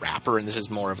Cudi's a rapper, and this is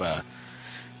more of a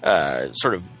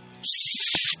sort of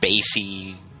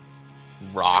spacey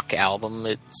rock album.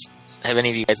 Have any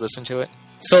of you guys listened to it?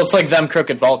 So it's like them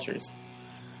Crooked Vultures.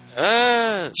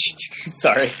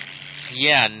 Sorry.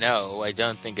 Yeah, no, I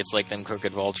don't think it's like them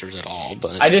Crooked Vultures at all.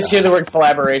 But I just hear the word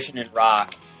collaboration in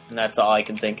rock, and that's all I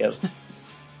can think of.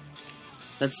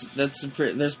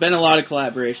 There's been a lot of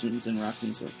collaborations in rock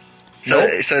music. So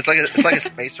it's like a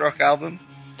space rock album.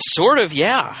 Sort of,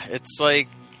 yeah. It's like,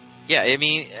 yeah. I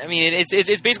mean,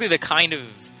 it's basically the kind of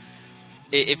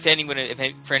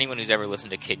for anyone who's ever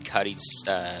listened to Kid Cudi's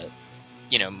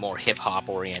more hip hop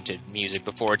oriented music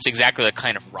before, it's exactly the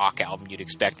kind of rock album you'd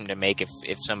expect him to make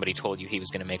if somebody told you he was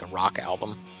going to make a rock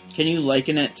album. Can you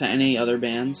liken it to any other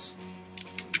bands?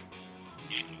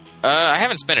 I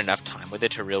haven't spent enough time with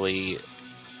it to really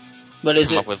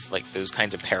come up with those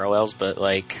kinds of parallels, but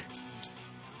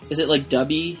is it like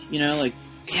dubby?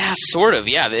 Yeah, sort of.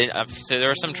 Yeah, so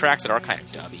there are some tracks that are kind of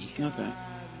dubby. Okay.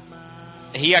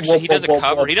 He does a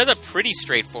cover. He does a pretty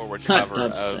straightforward cover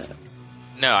of.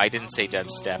 No, I didn't say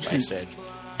dubstep. I said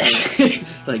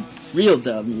like real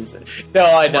dub music. No,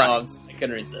 I know. Right. I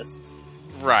couldn't resist.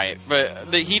 Right,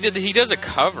 but he does a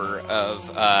cover of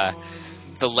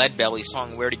the Lead Belly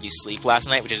song "Where Did You Sleep Last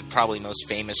Night," which is probably most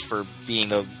famous for being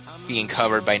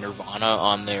covered by Nirvana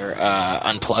on their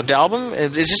Unplugged album.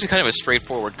 It's just kind of a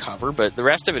straightforward cover, but the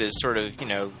rest of it is sort of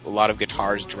a lot of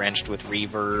guitars drenched with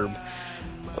reverb,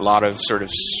 a lot of sort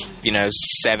of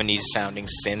 70s sounding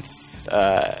synth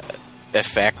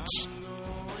effects.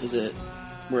 Is it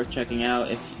worth checking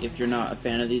out if you're not a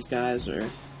fan of these guys, or?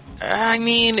 I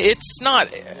mean, it's not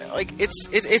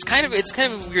it's kind of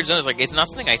a weird zone. It's it's not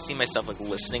something I see myself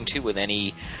listening to with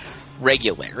any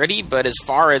regularity. But as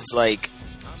far as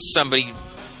somebody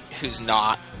who's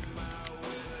not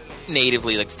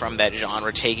natively from that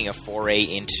genre taking a foray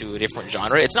into a different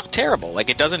genre, it's not terrible.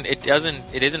 It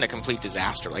isn't a complete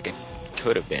disaster like it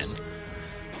could have been.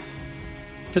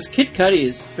 Because Kid Cudi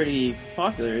is pretty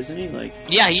popular, isn't he?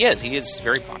 Yeah, he is. He is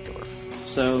very popular.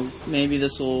 So maybe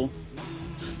this will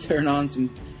turn on some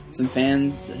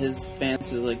his fans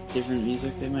to different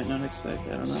music they might not expect.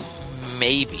 I don't know.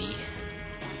 Maybe.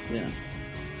 Yeah,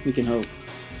 we can hope.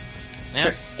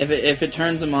 Yeah. If it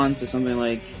turns them on to something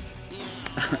like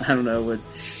I don't know what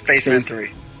Spaceman 3.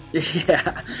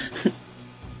 Yeah.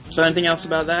 So anything else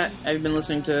about that? Have you been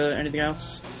listening to anything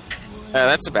else?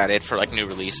 That's about it for new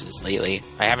releases lately.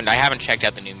 I haven't checked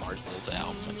out the new Mars Volta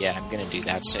album yet. I'm gonna do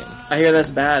that soon. I hear that's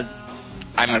bad.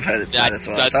 I've heard it's bad as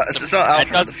well. It's not out for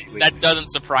another few weeks. That doesn't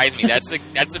surprise me.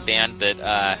 That's a band that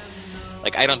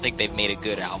I don't think they've made a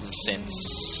good album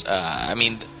since. I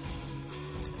mean,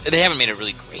 they haven't made a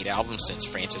really great album since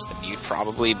Francis the Mute,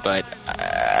 probably. But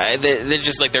they're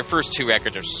just their first two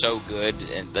records are so good,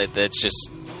 and that's just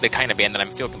the kind of band that I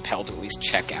feel compelled to at least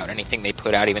check out anything they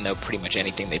put out, even though pretty much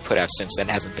anything they put out since then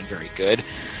hasn't been very good.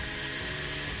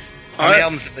 How many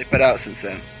albums have they put out since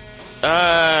then?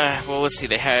 Well, let's see.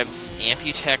 They have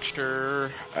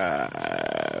Amputexture.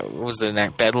 What was the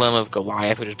next? Bedlam of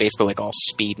Goliath, which is basically all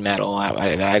speed metal.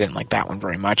 I didn't like that one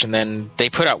very much. And then they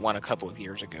put out one a couple of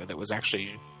years ago that was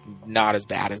actually not as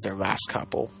bad as their last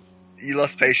couple. You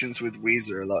lost patience with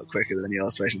Weezer a lot quicker than you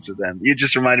lost patience with them. You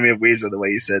just reminded me of Weezer the way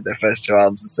you said their first two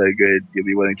albums are so good, you'll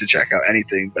be willing to check out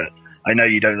anything, but I know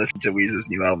you don't listen to Weezer's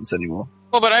new albums anymore.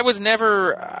 Well, but I was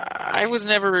never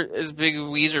as big a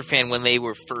Weezer fan when they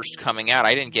were first coming out.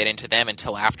 I didn't get into them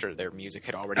until after their music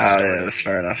had already started. Oh, yeah, that's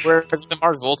fair enough. Whereas the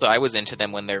Mars Volta, I was into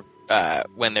them when their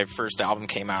first album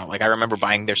came out. Like, I remember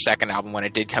buying their second album when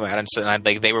it did come out, and so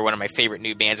they were one of my favorite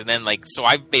new bands. And then, like, so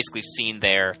I've basically seen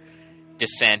their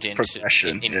descent into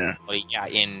progression,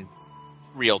 in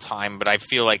real time. But I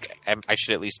feel like I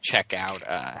should at least check out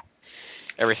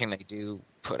everything they do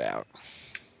put out.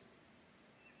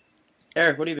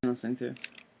 Eric, what have you been listening to?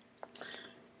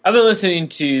 I've been listening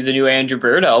to the new Andrew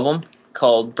Bird album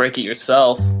called Break It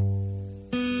Yourself.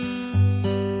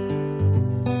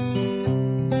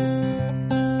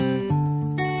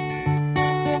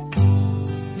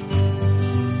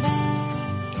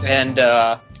 And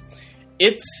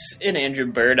it's an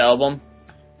Andrew Bird album,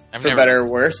 for better or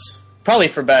worse. Probably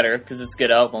for better, because it's a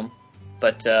good album.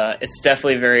 But it's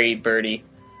definitely very birdy.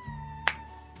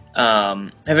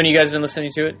 Have any of you guys been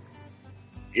listening to it?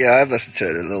 Yeah, I've listened to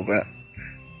it a little bit.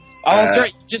 Oh, that's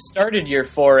right. You just started your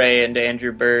foray into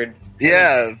Andrew Bird.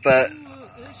 Yeah, but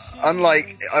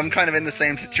unlike, I'm kind of in the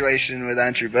same situation with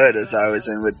Andrew Bird as I was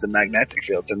in with the Magnetic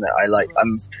Fields, in that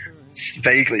I'm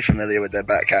vaguely familiar with their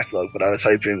back catalogue, but I was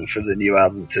hoping for the new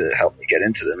album to help me get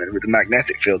into them. And with the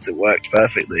Magnetic Fields, it worked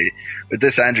perfectly. With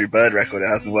this Andrew Bird record, it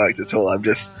hasn't worked at all. I've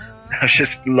just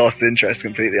lost interest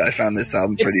completely. I found this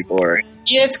album pretty boring.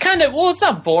 Yeah, it's kind of, well, it's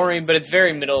not boring, but it's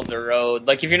very middle of the road.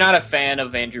 Like, if you're not a fan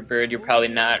of Andrew Bird, you're probably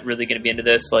not really going to be into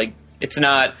this. Like, it's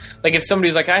not, like, if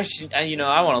somebody's like, I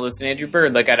want to listen to Andrew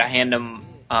Bird, like, I'd hand them,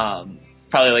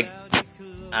 probably, like,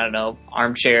 I don't know,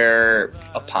 Armchair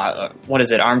Apocrypha.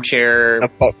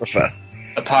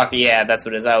 Yeah, that's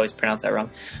what it is. I always pronounce that wrong.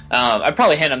 I'd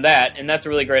probably hand them that, and that's a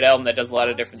really great album that does a lot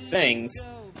of different things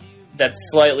that's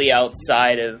slightly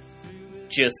outside of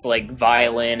just, like,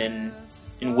 violin and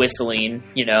whistling,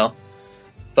 you know.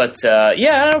 But,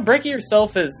 yeah, I don't know, Break It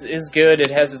Yourself is good. It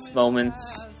has its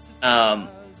moments.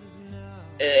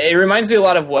 It reminds me a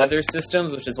lot of Weather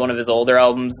Systems, which is one of his older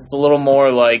albums. It's a little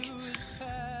more, like,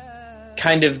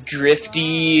 kind of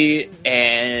drifty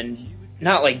and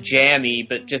not, like, jammy,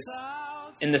 but just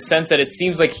in the sense that it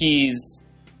seems like he's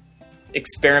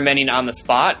experimenting on the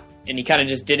spot, and he kind of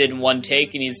just did it in one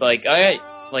take, and he's like, all right,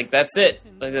 like, that's it.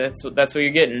 Like, that's what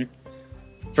you're getting.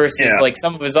 Versus, like,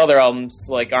 some of his other albums,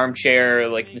 like Armchair,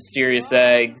 like Mysterious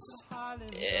Eggs,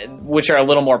 which are a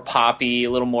little more poppy, a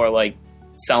little more, like,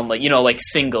 sound like, you know, like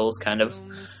singles, kind of.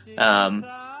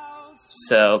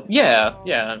 So, yeah,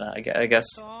 I guess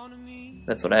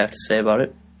that's what I have to say about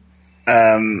it.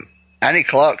 Annie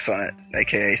Clark's on it,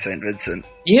 aka St. Vincent.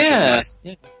 Yeah.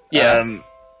 Nice. Yeah.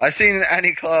 I've seen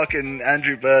Annie Clark and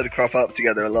Andrew Bird crop up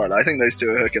together a lot. I think those two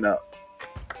are hooking up.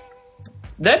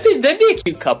 That'd be a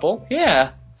cute couple.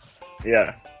 Yeah.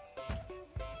 Yeah.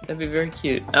 That'd be very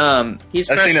cute. I've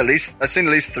seen at least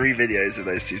 3 videos of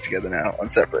those two together now on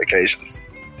separate occasions.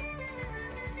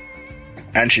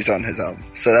 And she's on his album.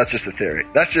 So that's just a theory.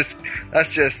 That's just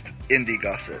indie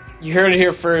gossip. You heard it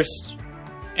here first.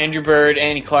 Andrew Bird,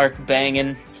 Annie Clark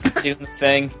banging, doing the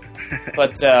thing.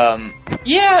 But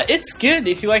yeah, it's good.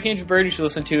 If you like Andrew Bird, you should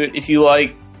listen to it. If you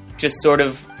like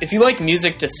if you like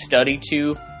music to study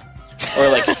to, or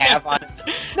like have on.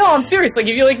 No, I'm serious. Like,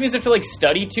 if you like music to like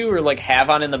study to or like have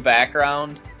on in the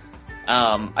background,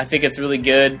 I think it's really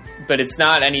good. But it's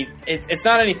not it's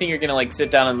not anything you're gonna like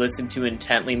sit down and listen to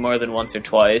intently more than once or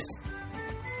twice.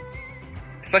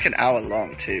 It's like an hour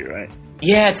long too, right?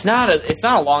 Yeah, it's not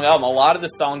a long album. A lot of the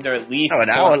songs are at least. No, an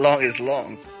hour long is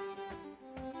long.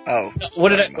 Oh, what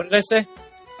did I say?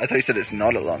 I thought you said it's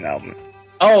not a long album.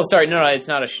 Oh, sorry. No, it's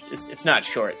not it's not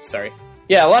short. Sorry.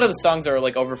 Yeah, a lot of the songs are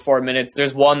like over 4 minutes.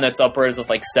 There's one that's upwards of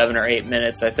like 7 or 8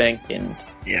 minutes, I think. And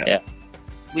yeah.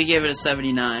 We gave it a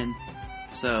 79.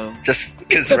 So just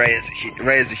because Ray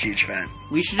is a huge fan.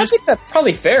 We should I think that's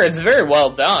probably fair. It's very well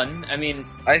done. I mean,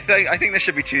 I think there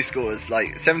should be 2 scores,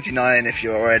 like 79 if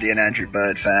you're already an Andrew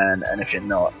Bird fan, and if you're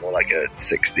not, more like a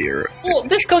 60 or. Well,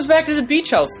 this goes back to the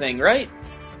Beach House thing, right?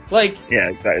 Like, yeah,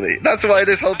 exactly. That's why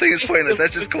this whole thing is pointless.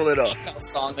 Let's just call it off. Beach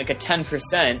House song like a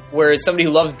 10%, whereas somebody who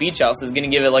loves Beach House is going to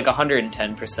give it like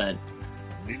 110%.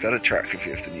 We've got a track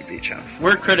review of the new Beach House.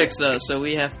 We're critics, though, so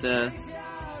we have to.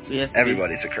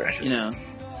 Everybody's a critic. You know,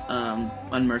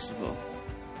 unmerciful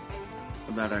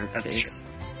about our That's taste.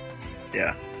 True.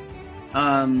 Yeah.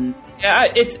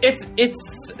 Yeah,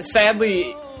 it's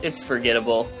sadly it's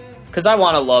forgettable because I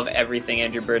want to love everything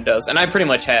Andrew Bird does, and I pretty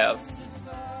much have.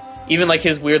 Even like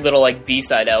his weird little like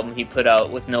B-side album he put out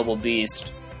with Noble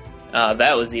Beast,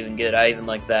 that was even good. I even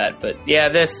like that. But yeah,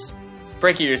 this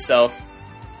Break It Yourself,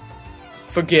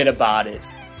 forget about it.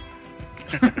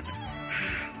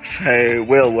 So,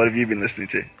 Will, what have you been listening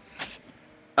to?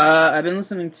 I've been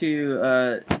listening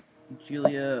to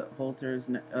Julia Holter's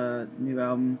new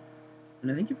album,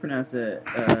 and I think you pronounce it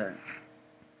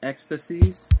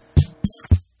Ecstasies.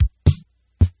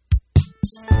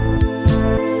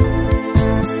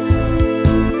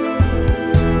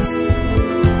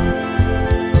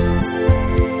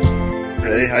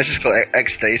 Really? I just call it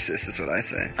ecstasis, is what I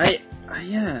say.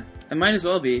 Yeah, it might as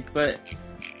well be, but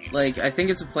like I think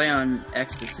it's a play on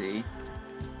ecstasy.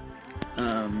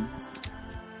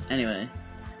 Anyway.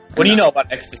 What do you know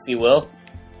about ecstasy, Will?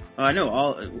 Oh, I know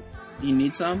all. You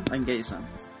need some? I can get you some.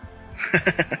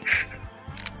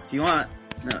 If you want.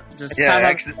 No, just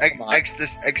yeah.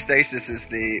 Ecstasis is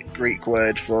the Greek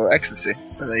word for ecstasy.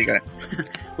 So there you go.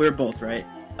 We're both right.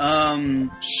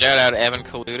 Shout out Evan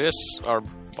Kaludis, our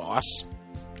boss.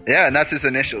 Yeah, and that's his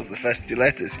initials. The first two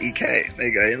letters, EK. There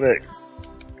you go. Look.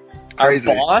 Our Crazy.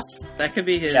 boss? That could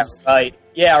be his. Yeah, right.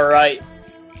 Yeah, right.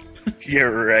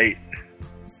 You're right.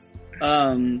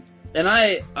 And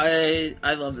I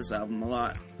love this album a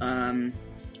lot.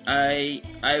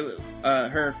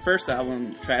 Her first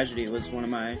album, Tragedy, was one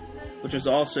of my, which was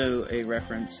also a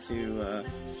reference to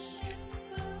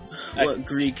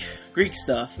Greek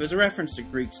stuff. It was a reference to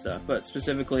Greek stuff, but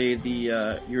specifically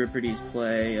the Euripides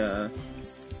play.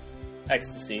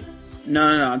 Ecstasy. No,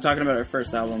 I'm talking about her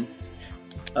first album.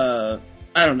 I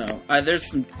don't know. There's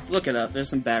some, look it up. There's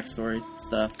some backstory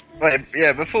stuff. Wait,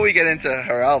 yeah. Before we get into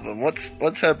her album, what's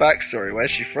her backstory?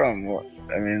 Where's she from?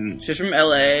 She's from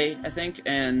LA, I think,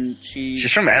 and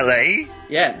she's from LA.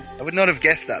 Yeah, I would not have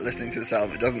guessed that listening to this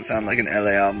album. It doesn't sound like an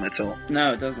LA album at all.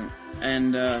 No, it doesn't.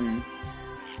 And her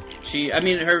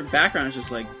background is just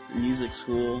like music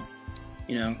school,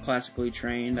 classically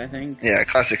trained, I think. Yeah,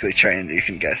 classically trained. You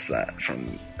can guess that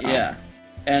from. Yeah,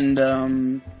 and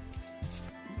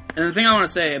the thing I want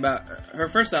to say about her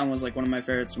first album was like one of my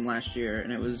favorites from last year,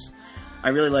 and I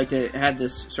really liked it. It had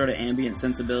this sort of ambient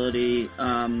sensibility,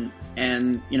 and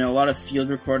a lot of field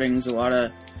recordings, a lot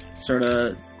of sort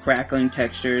of crackling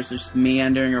textures, just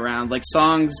meandering around, like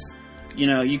songs.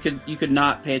 You could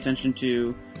not pay attention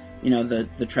to,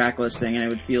 the track listing, and it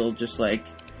would feel just like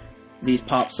these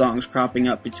pop songs cropping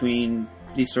up between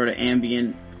these sort of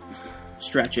ambient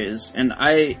stretches, and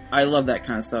I love that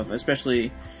kind of stuff,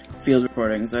 especially field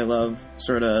recordings. I love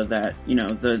sort of that,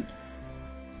 the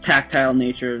tactile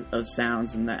nature of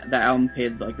sounds, and that album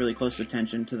paid like really close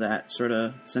attention to that sort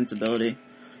of sensibility.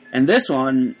 And this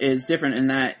one is different in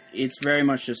that it's very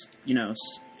much just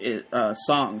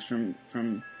songs from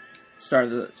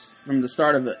the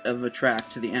start of a track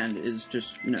to the end is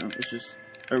just it's just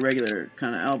a regular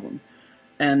kind of album,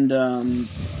 and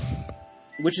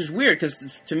which is weird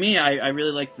because to me I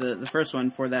really like the first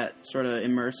one for that sort of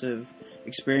immersive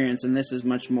experience, and this is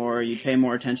much more, you pay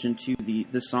more attention to the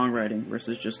songwriting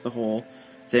versus just the whole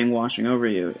thing washing over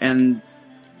you. And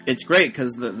it's great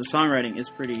because the songwriting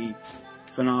is pretty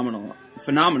phenomenal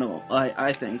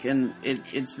I think, and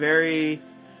it's very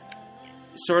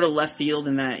sort of left field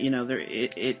in that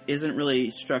it isn't really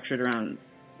structured around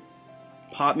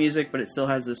pop music, but it still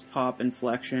has this pop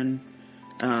inflection,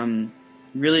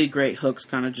 really great hooks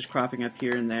kind of just cropping up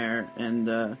here and there,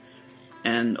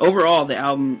 and overall, the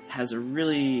album has a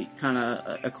really kind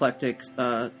of eclectic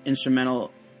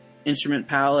instrument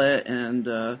palette, and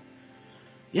I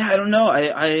don't know.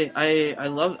 I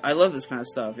love this kind of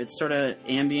stuff. It's sort of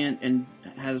ambient and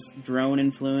has drone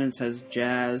influence, has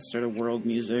jazz, sort of world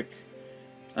music.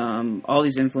 All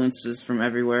these influences from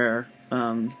everywhere.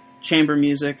 Chamber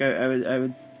music,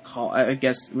 I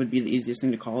guess would be the easiest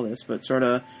thing to call this, but sort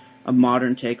of a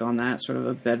modern take on that, sort of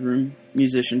a bedroom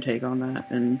musician take on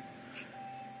that, and.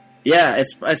 Yeah,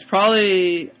 it's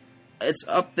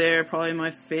up there, probably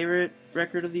my favorite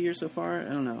record of the year so far. I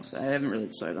don't know. I haven't really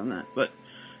decided on that. But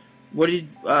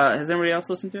has anybody else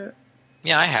listened to it?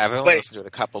 Yeah, I have. I've only listened to it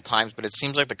a couple times, but it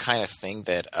seems like the kind of thing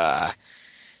that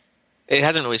it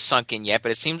hasn't really sunk in yet, but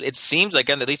it seems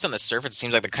like, at least on the surface, it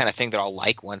seems like the kind of thing that I'll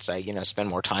like once I, spend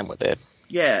more time with it.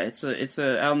 Yeah, it's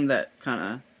a album that kind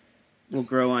of will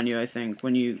grow on you, I think.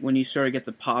 When you sort of get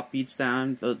the pop beats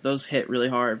down, those hit really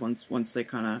hard once they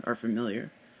kind of are familiar,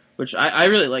 which I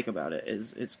really like about it.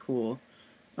 It's cool.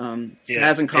 It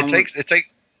hasn't come.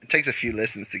 It takes a few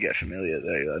listens to get familiar,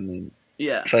 though. I mean,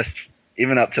 yeah. First,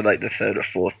 even up to like the third or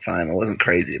fourth time, I wasn't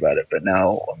crazy about it, but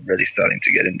now I'm really starting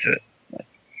to get into it,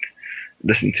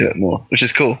 listening to it more, which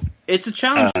is cool. It's a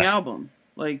challenging album.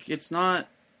 Like, it's not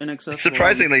an accessible. It's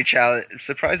surprisingly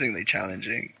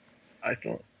challenging, I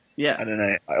thought. Yeah. I don't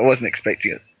know. I wasn't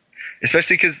expecting it,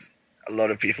 especially because a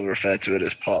lot of people refer to it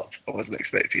as pop. I wasn't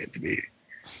expecting it to be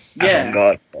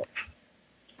avant-garde pop.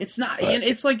 It's not.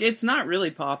 It's like it's not really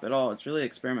pop at all. It's really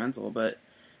experimental, but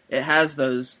it has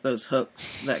those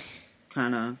hooks that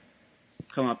kind of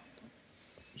come up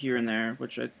here and there,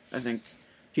 which I think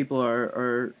people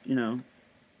are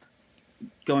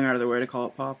going out of their way to call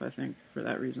it pop. I think for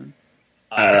that reason.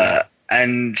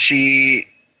 And she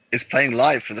is playing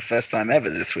live for the first time ever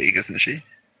this week, isn't she?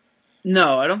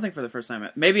 No, I don't think for the first time.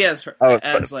 Maybe as her,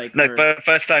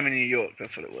 first time in New York.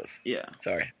 That's what it was. Yeah.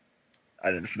 Sorry,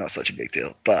 it's not such a big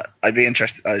deal, but I'd be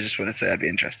interested. I just want to say I'd be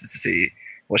interested to see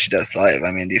what she does live.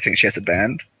 I mean, do you think she has a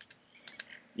band?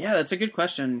 Yeah, that's a good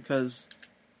question because,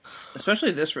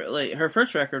 especially this, like her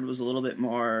first record was a little bit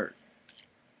more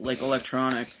like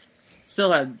electronic.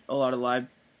 Still had a lot of live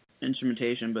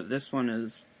instrumentation, but this one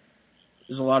there's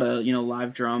a lot of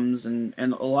live drums and a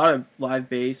lot of live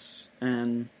bass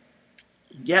and.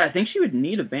 Yeah, I think she would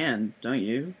need a band, don't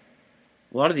you?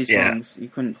 A lot of these songs you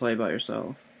couldn't play by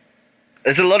yourself.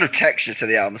 There's a lot of texture to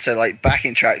the album, so like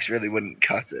backing tracks really wouldn't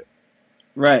cut it.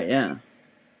 Right, yeah.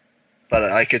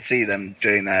 But I could see them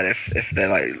doing that if they're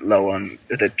like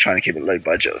if they're trying to keep it low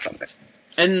budget or something.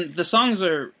 And the songs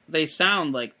they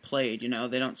sound like played,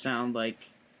 they don't sound like.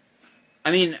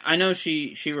 I mean, I know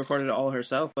she recorded it all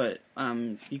herself, but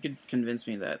you could convince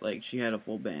me that like she had a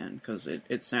full band because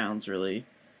it sounds really.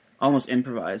 Almost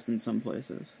improvised in some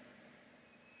places.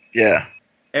 Yeah.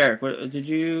 Eric, did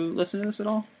you listen to this at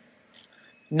all?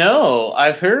 No,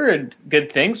 I've heard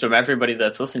good things from everybody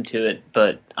that's listened to it,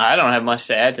 but I don't have much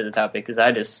to add to the topic because I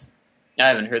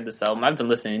haven't heard this album. I've been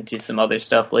listening to some other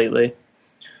stuff lately.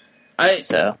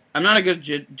 I'm not a good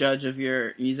judge of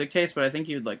your music taste, but I think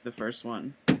you'd like the first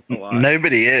one a lot.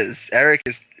 Nobody is. Eric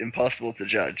is impossible to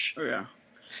judge. Oh yeah.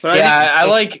 But I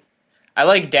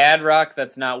like dad rock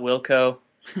that's not Wilco.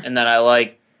 And then I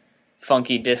like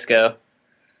funky disco.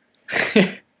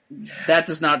 That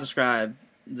does not describe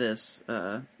this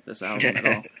album at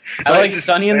all. I like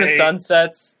Sunny in the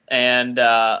Sunsets and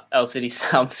LCD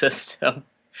Sound System.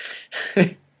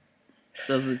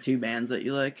 Those are the two bands that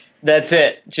you like? That's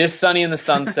it. Just Sunny in the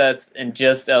Sunsets and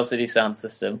just LCD Sound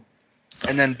System.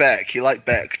 And then Beck. You like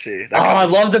Beck too. I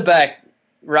love the Beck.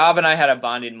 Rob and I had a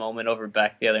bonding moment over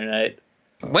Beck the other night.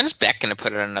 When's Beck going to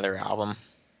put out another album?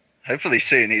 Hopefully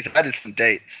soon. He's added some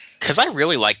dates. Because I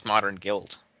really liked Modern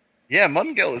Guild. Yeah,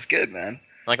 Modern Guild was good, man.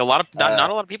 Like not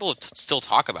a lot of people still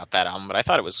talk about that album, but I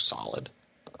thought it was solid.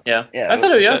 Yeah, I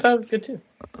thought it was good too.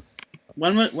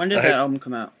 When did that album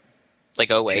come out? Like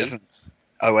 08.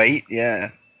 08, yeah.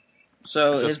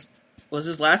 So was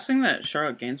his last thing that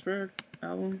Charlotte Gainsbourg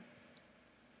album?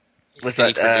 Was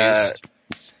that?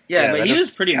 Yeah, but he was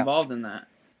pretty involved in that.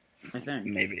 I think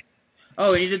maybe.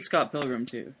 Oh, and he did Scott Pilgrim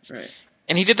too, right?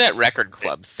 And he did that record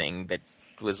club thing that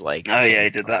was like... Oh, yeah,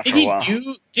 he did that for a while.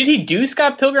 Did he do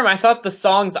Scott Pilgrim? I thought the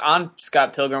songs on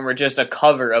Scott Pilgrim were just a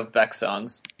cover of Beck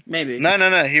songs. Maybe.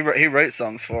 No. He wrote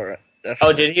songs for it. Definitely.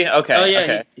 Oh, did he? Okay. Oh, yeah,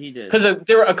 okay. He did. Because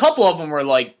there were a couple of them were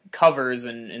like covers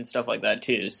and stuff like that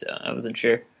too, so I wasn't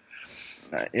sure.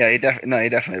 Yeah, he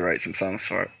definitely wrote some songs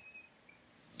for it.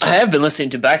 I have been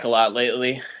listening to Beck a lot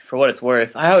lately, for what it's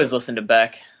worth. I always listen to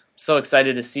Beck. I'm so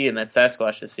excited to see him at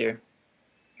Sasquatch this year.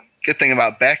 Good thing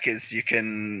about Beck is you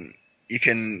can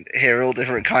hear all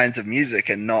different kinds of music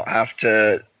and not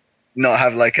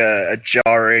have like a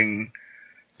jarring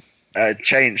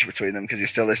change between them because you're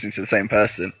still listening to the same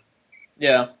person.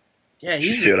 Yeah. Yeah,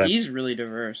 he's really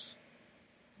diverse.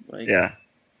 Like, yeah.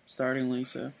 Startingly,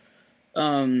 so.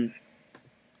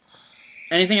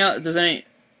 Anything else? Does anybody?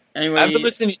 I've been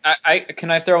listening.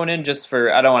 Can I throw one in just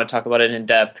for? I don't want to talk about it in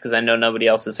depth because I know nobody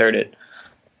else has heard it.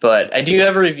 But I do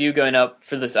have a review going up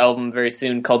for this album very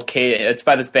soon called It's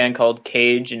by this band called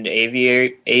Cage and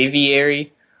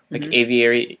Aviary, like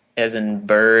aviary as in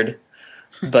bird.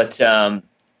 But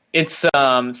it's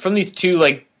from these two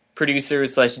like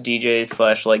producers /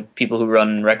 DJs / like people who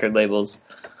run record labels.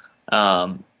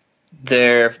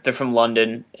 They're from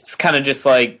London. It's kind of just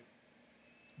like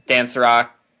dance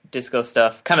rock, disco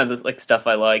stuff, kind of like stuff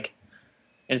I like,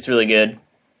 and it's really good.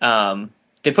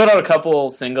 They put out a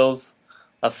couple singles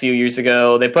a few years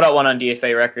ago. They put out one on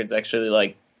DFA Records actually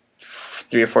like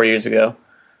 3 or 4 years ago.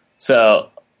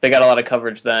 So they got a lot of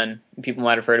coverage then. People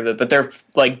might have heard of it, but their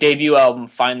like debut album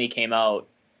finally came out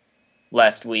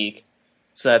last week.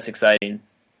 So that's exciting.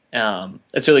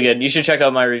 It's really good. You should check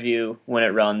out my review when it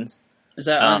runs. Is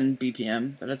that on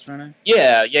BPM that it's running?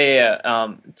 Yeah.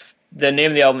 The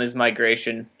name of the album is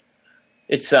Migration.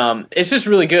 It's just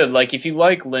really good. Like if you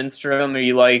like Lindstrom or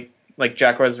you like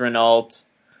Jacques Renault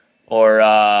or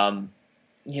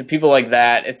people like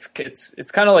that, it's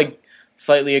kind of like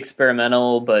slightly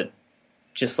experimental, but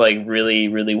just like really,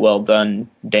 really well done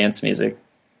dance music.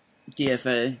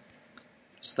 DFA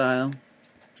style.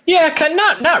 Yeah,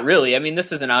 not really. I mean,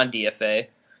 this isn't on DFA.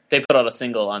 they put out a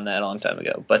single on that a long time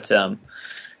ago. But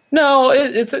no,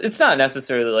 it's not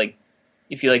necessarily like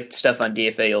if you like stuff on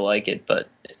DFA, you'll like it, but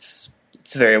it's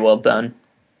very well done.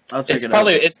 I'll check It's it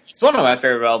probably out. it's one of my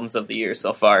favorite albums of the year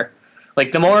so far.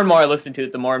 Like the more and more I listened to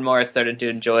it, the more and more I started to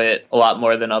enjoy it a lot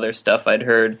more than other stuff I'd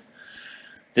heard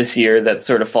this year that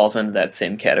sort of falls into that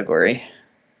same category.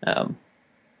 Like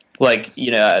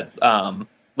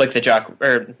like the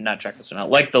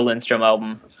like the Lindstrom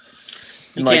album,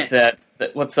 and like that.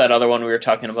 What's that other one we were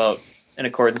talking about in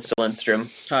accordance to Lindstrom?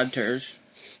 Todd Terje.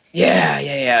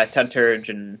 Yeah. Todd Terje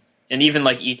and even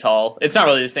like Etol. It's not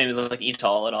really the same as like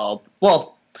Etol at all.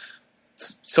 Well,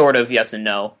 sort of yes and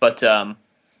no, but I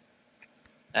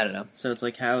don't know. So it's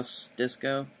like house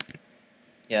disco.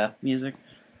 Yeah, music.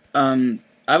 I've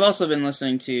also been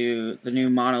listening to the new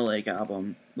Mono Lake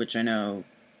album, which I know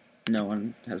no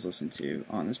one has listened to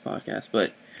on this podcast,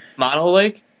 but Mono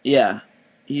Lake. Yeah,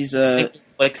 he's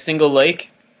Single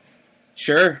Lake.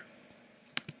 Sure.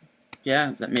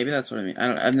 Yeah, maybe that's what I mean.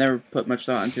 I've never put much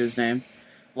thought into his name.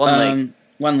 One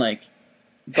Lake.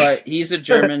 But he's a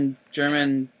German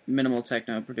minimal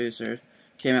techno producer.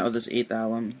 Came out with his 8th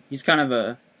album. He's kind of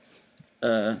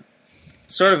a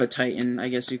sort of a titan, I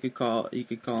guess you could call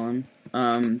him.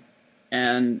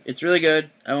 And it's really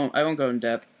good. I won't go in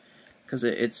depth because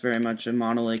it's very much a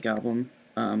Mono Lake album.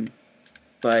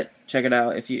 But check it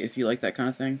out if you like that kind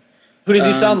of thing. Who does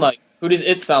he sound like? Who does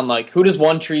it sound like? Who does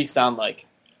One Tree sound like?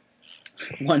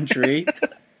 One Tree.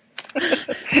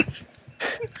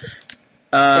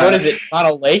 What is it?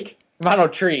 Mono Lake? Mono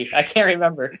Tree? I can't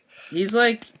remember. He's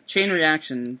like Chain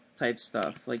Reaction type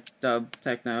stuff, like dub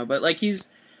techno, but like he's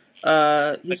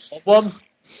like Wub?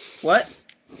 What?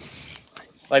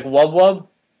 Like Wub?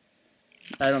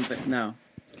 I don't think no.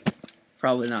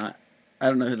 Probably not. I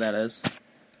don't know who that is.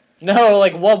 No,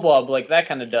 like Wub, like that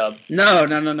kind of dub.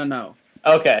 No.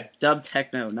 Okay. Dub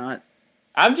techno, not.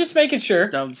 I'm just making sure.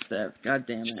 Dubstep. God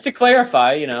damn it. Just to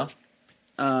clarify, Yeah.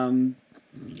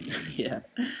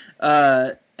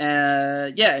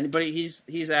 But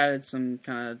he's added some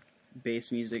kind of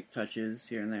bass music touches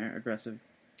here and there, aggressive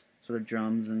sort of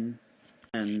drums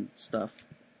and stuff.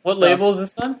 What label is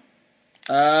this on?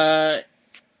 I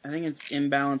think it's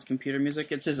Imbalance Computer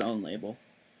Music. It's his own label.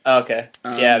 Oh, okay.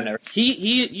 Yeah, I've never.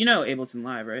 He you know Ableton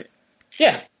Live, right?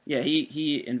 Yeah. Yeah,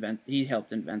 he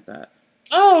helped invent that.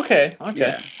 Oh, okay.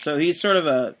 Yeah, so he's sort of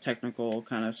a technical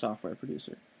kind of software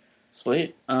producer.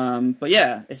 Sweet. But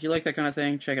yeah, if you like that kind of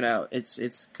thing, check it out.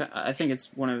 I think it's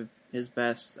one of his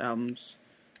best albums.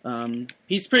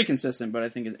 He's pretty consistent, but I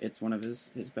think it's one of his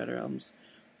better albums.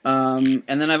 And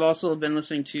then I've also been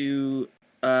listening to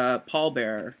Paul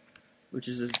Bearer, which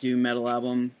is his doom metal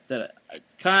album that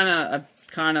I'm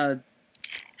kind of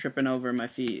tripping over my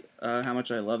feet how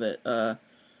much I love it.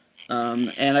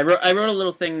 And I wrote a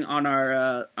little thing on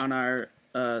our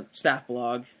staff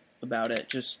blog about it,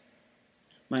 just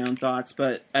my own thoughts.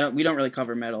 But we don't really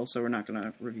cover metal, so we're not going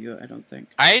to review it. I don't think.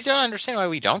 I don't understand why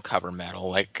we don't cover metal.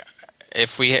 Like,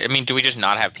 do we just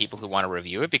not have people who want to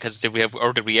review it? Because did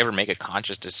we ever make a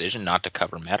conscious decision not to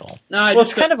cover metal? No,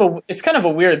 it's kind of a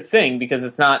weird thing because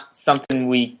it's not something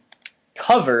we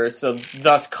cover, so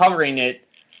thus covering it.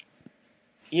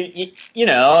 You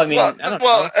know, I mean, I don't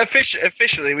know.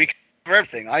 Officially, we cover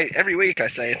everything. Every week I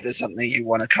say if there's something you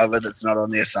want to cover that's not on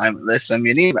the assignment list, send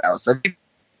me an email. So people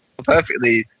are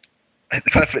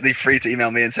perfectly free to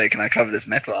email me and say, "Can I cover this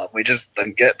metal album?" We just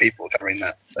don't get people covering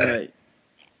that. So. Right.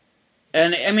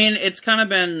 And I mean, it's kind of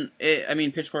been.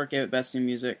 Pitchfork gave it best new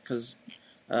music because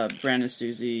Brandon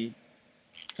Susie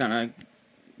kind of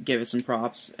gave it some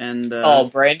props. And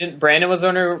Brandon was the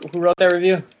one who wrote that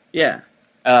review. Yeah.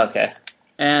 Oh, okay.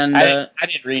 And I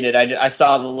didn't read it. I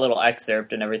saw the little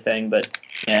excerpt and everything, but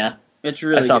yeah, it's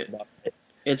really good.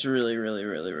 It's really, really,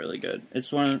 really, really good.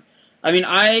 It's one. I mean,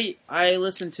 I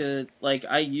listen to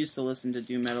I used to listen to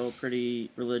doom metal pretty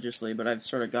religiously, but I've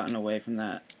sort of gotten away from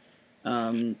that.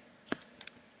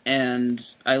 And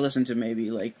I listen to maybe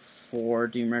 4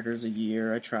 doom records a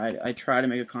year. I try to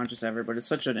make a conscious effort, but it's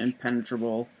such an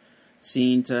impenetrable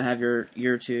scene to have your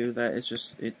ear to that it's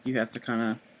just you have to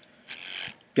kind of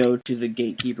go to the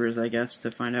gatekeepers, I guess, to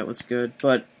find out what's good.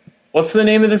 But what's the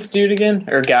name of this dude again?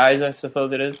 Or guys, I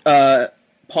suppose it is.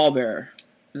 Paul Bearer.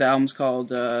 The album's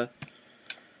called what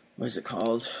is it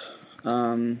called?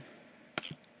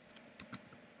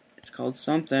 It's called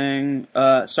something.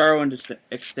 Sorrow and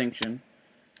Extinction.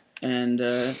 And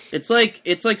it's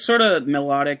like sort of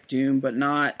melodic doom, but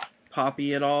not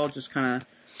poppy at all. Just kind of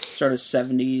sort of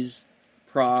 70s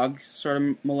prog sort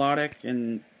of melodic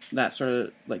and that sort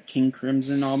of King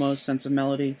Crimson almost sense of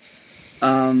melody.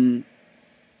 And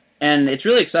and it's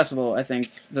really accessible. I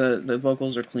think the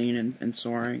vocals are clean and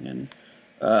soaring, and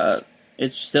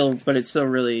it's still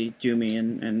really doomy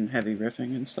and heavy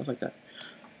riffing and stuff like that.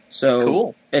 So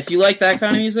Cool. If you like that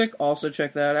kind of music, also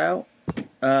check that out.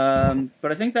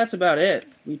 But I think that's about it.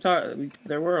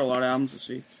 There were a lot of albums this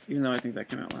week, even though I think that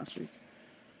came out last week.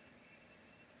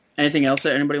 Anything else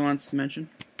that anybody wants to mention?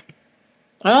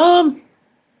 I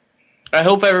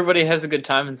hope everybody has a good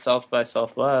time in South by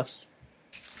Southwest.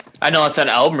 I know it's not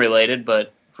album related,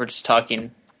 but we're just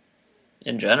talking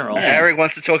in general. Eric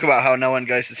wants to talk about how no one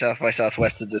goes to South by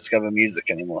Southwest to discover music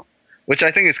anymore, which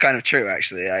I think is kind of true.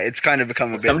 Actually, it's kind of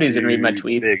become a bit Somebody's too been reading my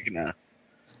tweets. big now.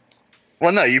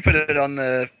 Well, no, you put it on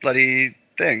the bloody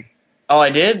thing. Oh,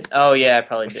 I did? Oh, yeah, I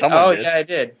probably did. Someone did. Yeah, I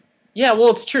did. Yeah, well,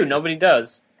 it's true. Nobody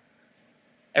does.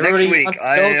 Next week,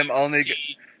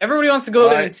 Everybody wants to go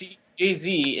there and see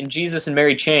Jay-Z and Jesus and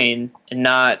Mary Chain, and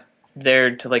not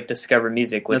there to discover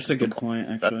music. That's a good point,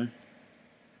 actually.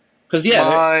 Because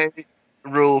my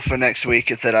rule for next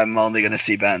week is that I'm only going to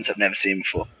see bands I've never seen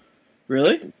before.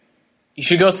 Really? You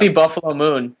should go see Buffalo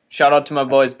Moon. Shout out to my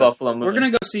boys, Buffalo Moon. We're gonna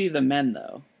go see the Men,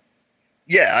 though.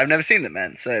 Yeah, I've never seen the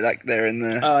Men, so they're in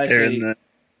the. Oh, I they're see. In the.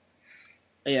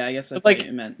 Yeah, I guess that's But, what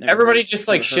you meant. everybody just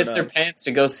shits their pants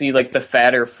to go see the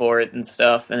Fatter for it and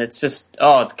stuff, and it's just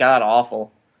it's god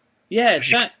awful. Yeah,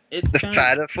 it's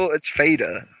Fatter for it's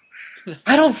Fader.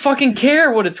 I don't fucking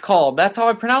care what it's called. That's how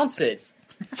I pronounce it.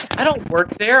 I don't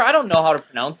work there. I don't know how to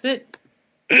pronounce it.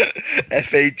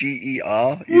 Fader.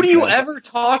 Who do you ever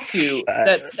talk to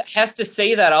that has to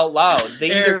say that out loud? They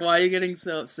Eric, why are you getting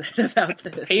so upset about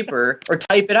this? Paper or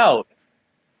type it out.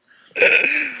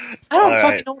 I don't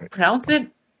fucking know how to pronounce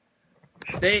it.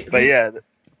 They had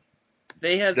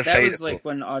that was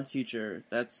when Odd Future.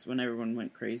 That's when everyone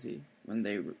went crazy when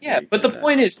they. But the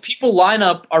point is, people line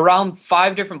up around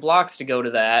 5 different blocks to go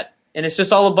to that, and it's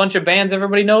just all a bunch of bands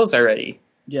everybody knows already.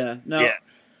 Yeah. No. Yeah.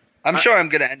 I'm sure I'm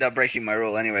going to end up breaking my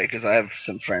rule anyway because I have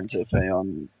some friends who play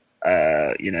on,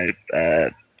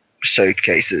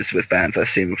 showcases with bands I've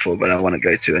seen before, but I want to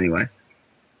go to anyway.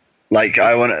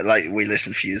 We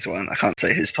listen Fuse one. I can't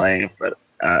say who's playing, but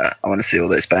I want to see all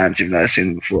those bands even though I've seen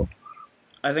them before.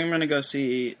 I think I'm going to go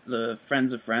see the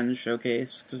Friends of Friends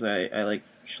showcase because I like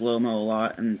Shlomo a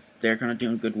lot and they're kind of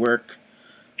doing good work.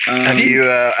 Have you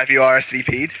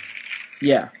RSVP'd?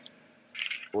 Yeah.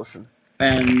 Awesome.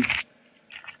 And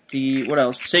what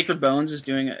else? Sacred Bones is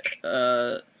doing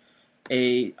I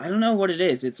don't know what it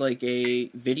is. It's like a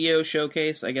video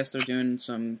showcase. I guess they're doing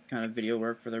some kind of video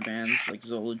work for their bands, like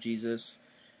Zola Jesus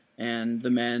and The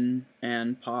Men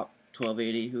and Pop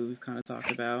 1280, who we've kind of talked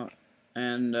about.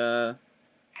 And that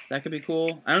could be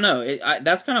cool. I don't know.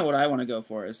 That's kind of what I want to go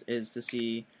for is to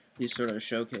see these sort of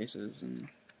showcases. And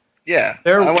yeah,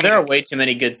 there are way too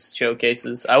many good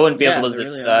showcases. I wouldn't be able to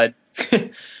decide.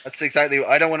 That's exactly.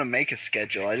 I don't want to make a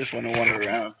schedule. I just want to wander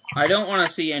around. I don't want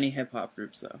to see any hip hop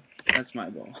groups though. That's my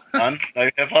goal. None? No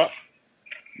hip hop?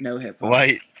 No hip hop.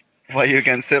 Why are you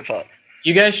against hip hop?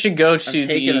 You guys should go to I'm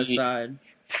taking a side.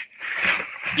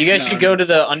 You guys should go to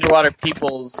the Underwater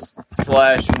Peoples /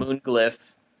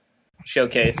 Moonglyph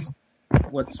showcase.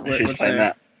 What's playing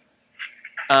there?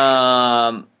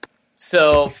 that?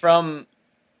 So from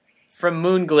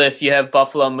Moonglyph, you have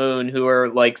Buffalo Moon, who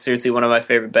are seriously one of my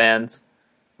favorite bands.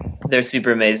 They're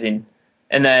super amazing.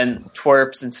 And then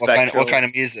Twerps and Spectrals. What kind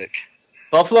of music?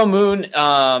 Buffalo Moon,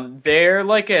 they're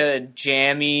like a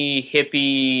jammy,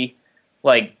 hippie,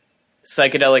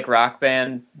 psychedelic rock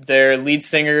band. Their lead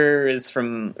singer is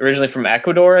originally from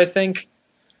Ecuador, I think.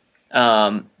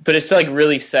 But it's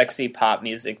really sexy pop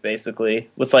music, basically,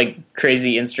 with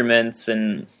crazy instruments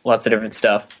and lots of different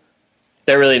stuff.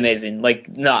 They're really amazing.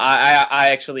 I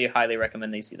actually highly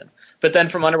recommend they see them. But then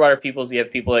from Underwater Peoples, you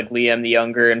have people like Liam the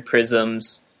Younger and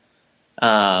Prisms,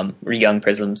 or Young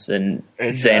Prisms, and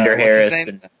Xander Harris.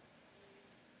 And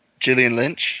Julian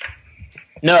Lynch?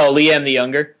 No, Liam the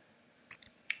Younger.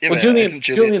 Yeah, well,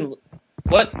 Julian.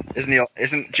 What?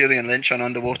 Isn't Julian Lynch on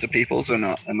Underwater Peoples or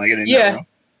not? Am I getting that wrong?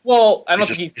 Well, I don't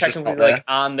think he's technically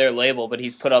on their label, but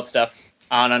he's put out stuff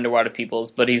on Underwater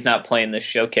Peoples, but he's not playing this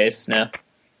showcase now.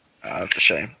 That's a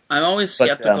shame. I'm always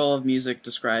skeptical of music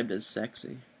described as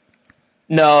sexy.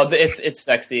 No, it's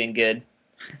sexy and good.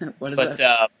 What is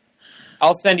that?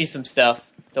 I'll send you some stuff.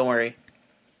 Don't worry.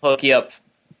 Hook you up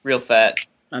real fat.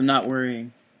 I'm not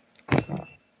worrying.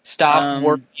 Stop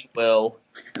working, Will.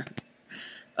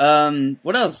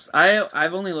 What else?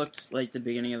 I've only looked the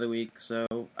beginning of the week, so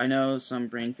I know some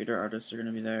Brain Feeder artists are going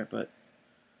to be there, but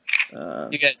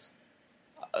you guys.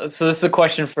 So this is a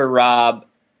question for Rob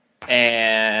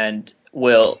and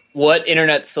Will. What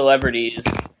internet celebrities,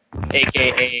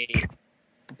 aka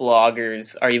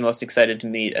bloggers are you most excited to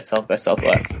meet at South by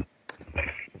Southwest?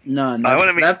 None. I want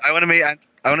to meet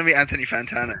Anthony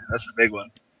Fantana. That's the big one.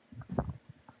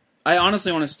 I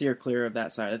honestly want to steer clear of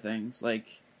that side of things. Like,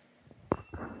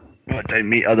 What, do I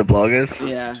meet other bloggers?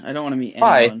 yeah, I don't want to meet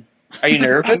Why? anyone. Are you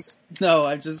nervous? No,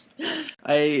 I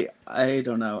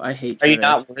don't know. I hate Are Twitter. you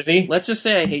not worthy? Let's just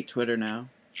say I hate Twitter now.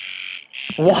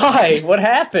 Why? What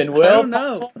happened, Will? I don't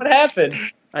know. What happened?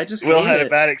 I just Will hate had it. a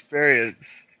bad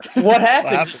experience. What What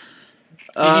happened? happened?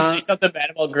 Did you say something bad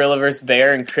about Gorilla vs.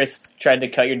 Bear and Chris tried to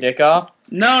cut your dick off?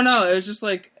 No, it was just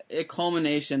like a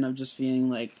culmination of just feeling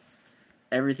like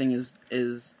everything is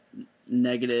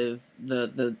negative.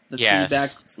 The Yes.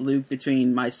 feedback loop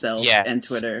between myself Yes. and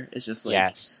Twitter is just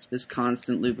like this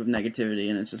constant loop of negativity,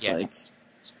 and it's just like,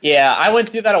 Yeah, I went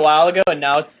through that a while ago, and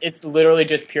now it's literally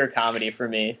just pure comedy for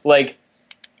me. Like,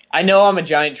 I know I'm a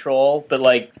giant troll, but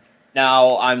like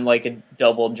now I'm like a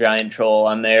double giant troll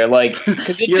on there, like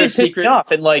because it You're a did piss secret- me off,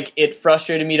 and like it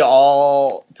frustrated me to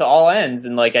all ends,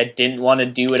 and like I didn't want to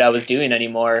do what I was doing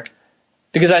anymore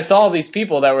because I saw all these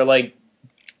people that were like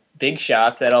big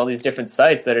shots at all these different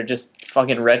sites that are just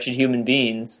fucking wretched human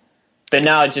beings. But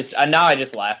now I just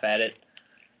laugh at it.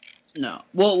 no.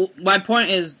 Well, my point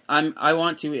is, I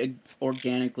want to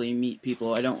organically meet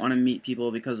people. I don't want to meet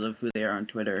people because of who they are on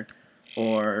Twitter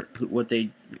or what they,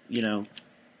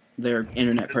 their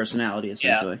internet personality,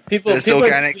 essentially. Yeah. People This are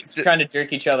organic- just trying to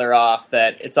jerk each other off.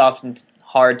 That it's often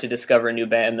hard to discover a new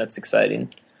band that's exciting.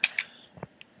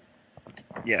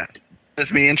 Yeah.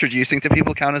 Does me introducing to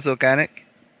people count as organic?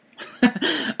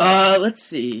 Let's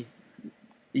see.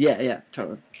 Yeah,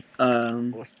 totally.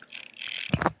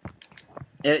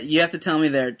 You have to tell me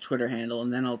their Twitter handle,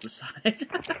 and then I'll decide.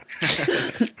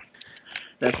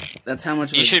 That's how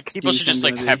much. People should just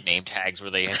like have name tags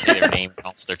where they say their name and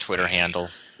also their Twitter handle.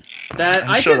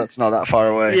 I'm sure that's not that far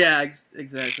away. Yeah,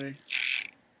 exactly.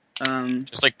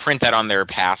 Just like print that on their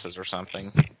passes or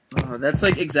something. That's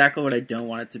like exactly what I don't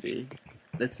want it to be.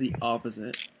 That's the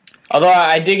opposite. Although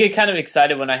I did get kind of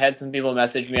excited when I had some people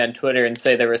message me on Twitter and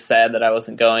say they were sad that I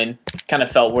wasn't going. Kind of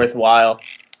felt worthwhile.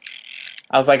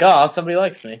 I was like, oh, somebody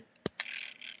likes me.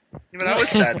 Yeah, but I was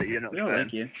sad that you're not We don't going.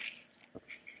 like you.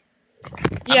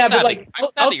 Yeah, I'm but sad like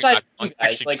that- I'm sad that you're outside not of you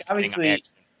actually guys, like just kidding, I'm obviously,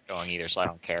 actually not going either, so I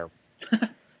don't care. I'm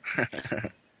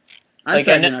like I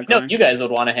sad you're know, not going. you guys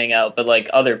would want to hang out, but like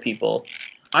other people,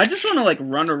 I just want to like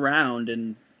run around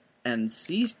and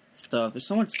see stuff. There's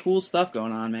so much cool stuff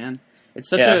going on, man. It's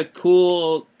such Yeah. a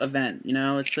cool event,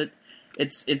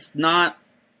 it's not,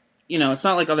 it's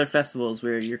not like other festivals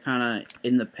where you're kind of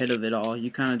in the pit of it all. You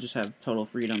kind of just have total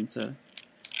freedom to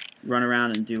run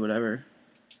around and do whatever.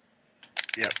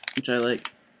 Yep. Which I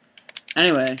like.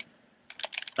 Anyway,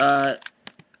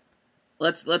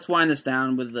 let's wind this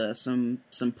down with some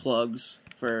plugs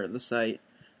for the site.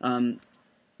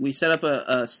 We set up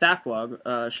a staff blog.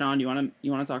 Sean, you want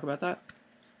to talk about that?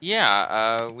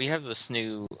 Yeah, we have this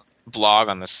new blog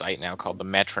on the site now called the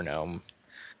Metronome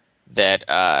that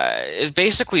is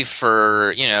basically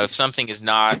for, if something is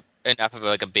not enough of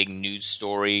a big news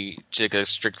story, like a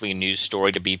strictly news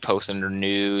story to be posted under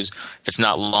news, if it's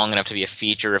not long enough to be a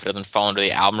feature, if it doesn't fall under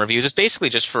the album reviews, it's basically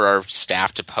just for our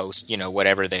staff to post,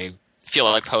 whatever they feel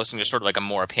like posting, just sort of like a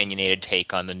more opinionated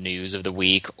take on the news of the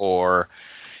week, or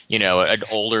an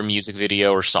older music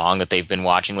video or song that they've been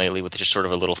watching lately with just sort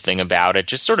of a little thing about it.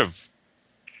 Just sort of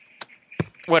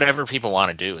whatever people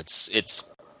want to do. It's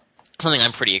something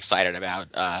I'm pretty excited about.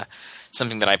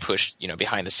 Something that I pushed,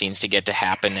 behind the scenes to get to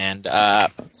happen, and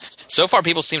so far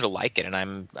people seem to like it, and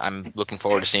I'm looking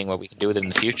forward to seeing what we can do with it in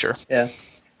the future. yeah,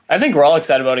 I think we're all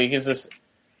excited about it. It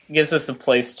gives us a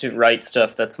place to write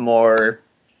stuff that's more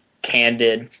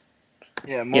candid,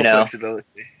 Yeah, more flexibility.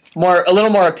 a little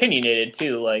more opinionated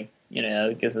too. Like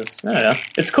it gives us, I don't know,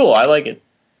 it's cool. I like it.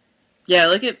 Yeah, I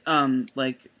like it.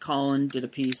 Like Colin did a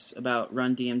piece about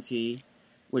Run DMT,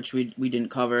 which we didn't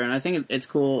cover, and I think it's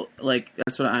cool. Like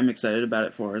that's what I'm excited about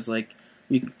it for. Is like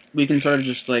we can sort of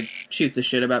just like shoot the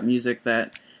shit about music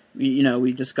that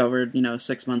we discovered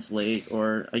 6 months late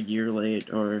or a year late,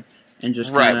 and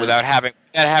just Right, kinda, without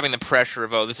having the pressure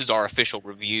of this is our official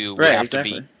review. We right, have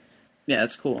exactly. to be. Yeah,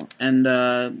 it's cool. And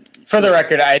For the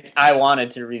record, I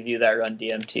wanted to review that Run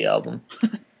DMT album.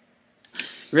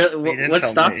 really, You didn't what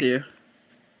tell stopped me. you?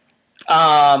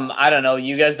 I don't know.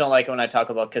 You guys don't like it when I talk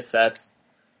about cassettes.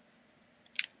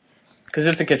 Because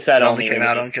it's a cassette It only. only came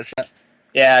out on release. cassette.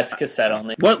 Yeah, it's cassette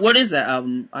only. What is that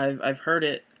album? I've heard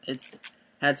it. It's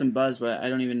had some buzz, but I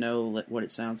don't even know what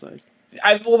it sounds like.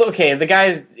 Okay, the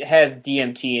guy has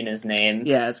DMT in his name.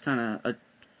 Yeah, it's kind of it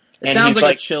And sounds he's like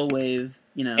like- a chill wave,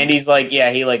 And he's like,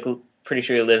 yeah, he like pretty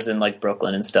sure he lives in like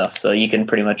Brooklyn and stuff, so you can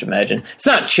pretty much imagine. It's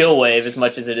not chill wave as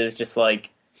much as it is just like,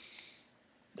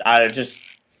 I don't know, just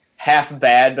half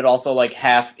bad, but also like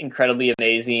half incredibly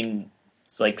amazing.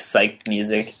 It's like psych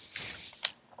music.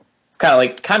 It's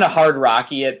kind of hard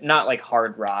rocky, not like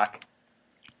hard rock,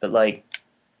 but like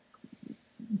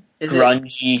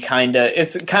grungy kind of.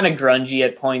 It's kind of grungy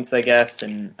at points, I guess,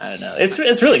 and I don't know. It's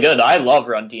really good. I love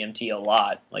Run DMT a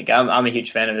lot. Like I'm a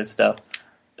huge fan of his stuff,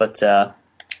 but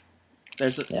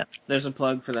there's a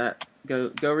plug for that.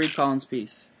 Go read Colin's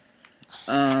piece.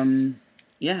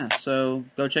 Yeah, so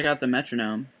go check out the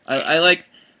Metronome. I like.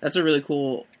 That's a really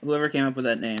cool. Whoever came up with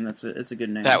that name, it's a good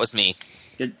name. That was me.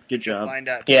 Good job. Find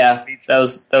out. Yeah, that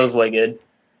was way good.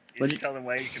 You should tell them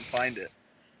where you can find it.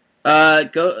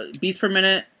 Go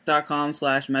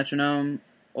beatsperminute.com/metronome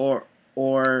or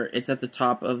it's at the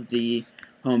top of the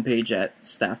homepage at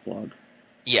Staff Blog.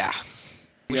 Yeah.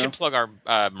 We should plug our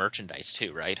merchandise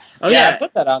too, right? Oh I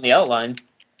put that on the outline.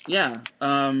 Yeah.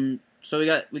 So we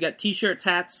got t-shirts,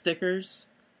 hats, stickers.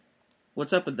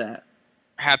 What's up with that?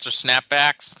 Hats or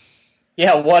snapbacks.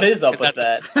 Yeah, what is up with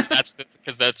that?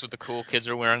 Because that's what the cool kids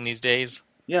are wearing these days.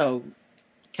 Yo,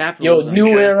 capitalism.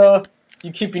 New Era.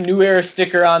 You keep your New Era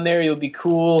sticker on there, you'll be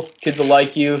cool. Kids will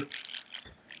like you.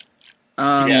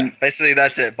 Yeah, basically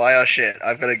that's it. Buy our shit.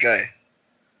 I've got to go.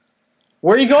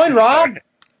 Where are you going, Rob? Sorry.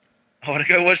 I want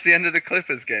to go watch the end of the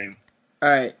Clippers game. All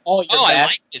right. Oh, I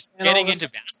like this. Getting into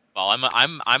basketball.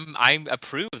 I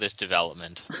approve of this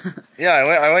development. Yeah,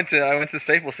 I went to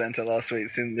Staples Center last week,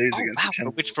 seeing these against the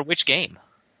Timberwolves. For which game?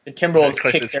 The Timberwolves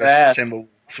kicked their ass.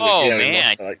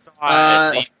 Man!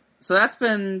 So that's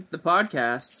been the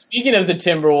podcast. Speaking of the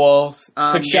Timberwolves,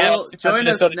 quick shout out to join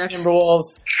us Minnesota next.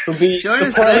 Timberwolves who beat Join the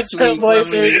us next week.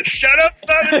 Blazers. Shut up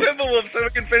about the Timberwolves so we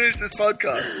can finish this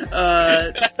podcast.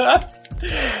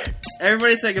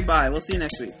 Everybody say goodbye. We'll see you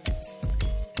next week.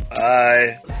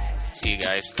 Bye. See you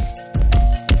guys.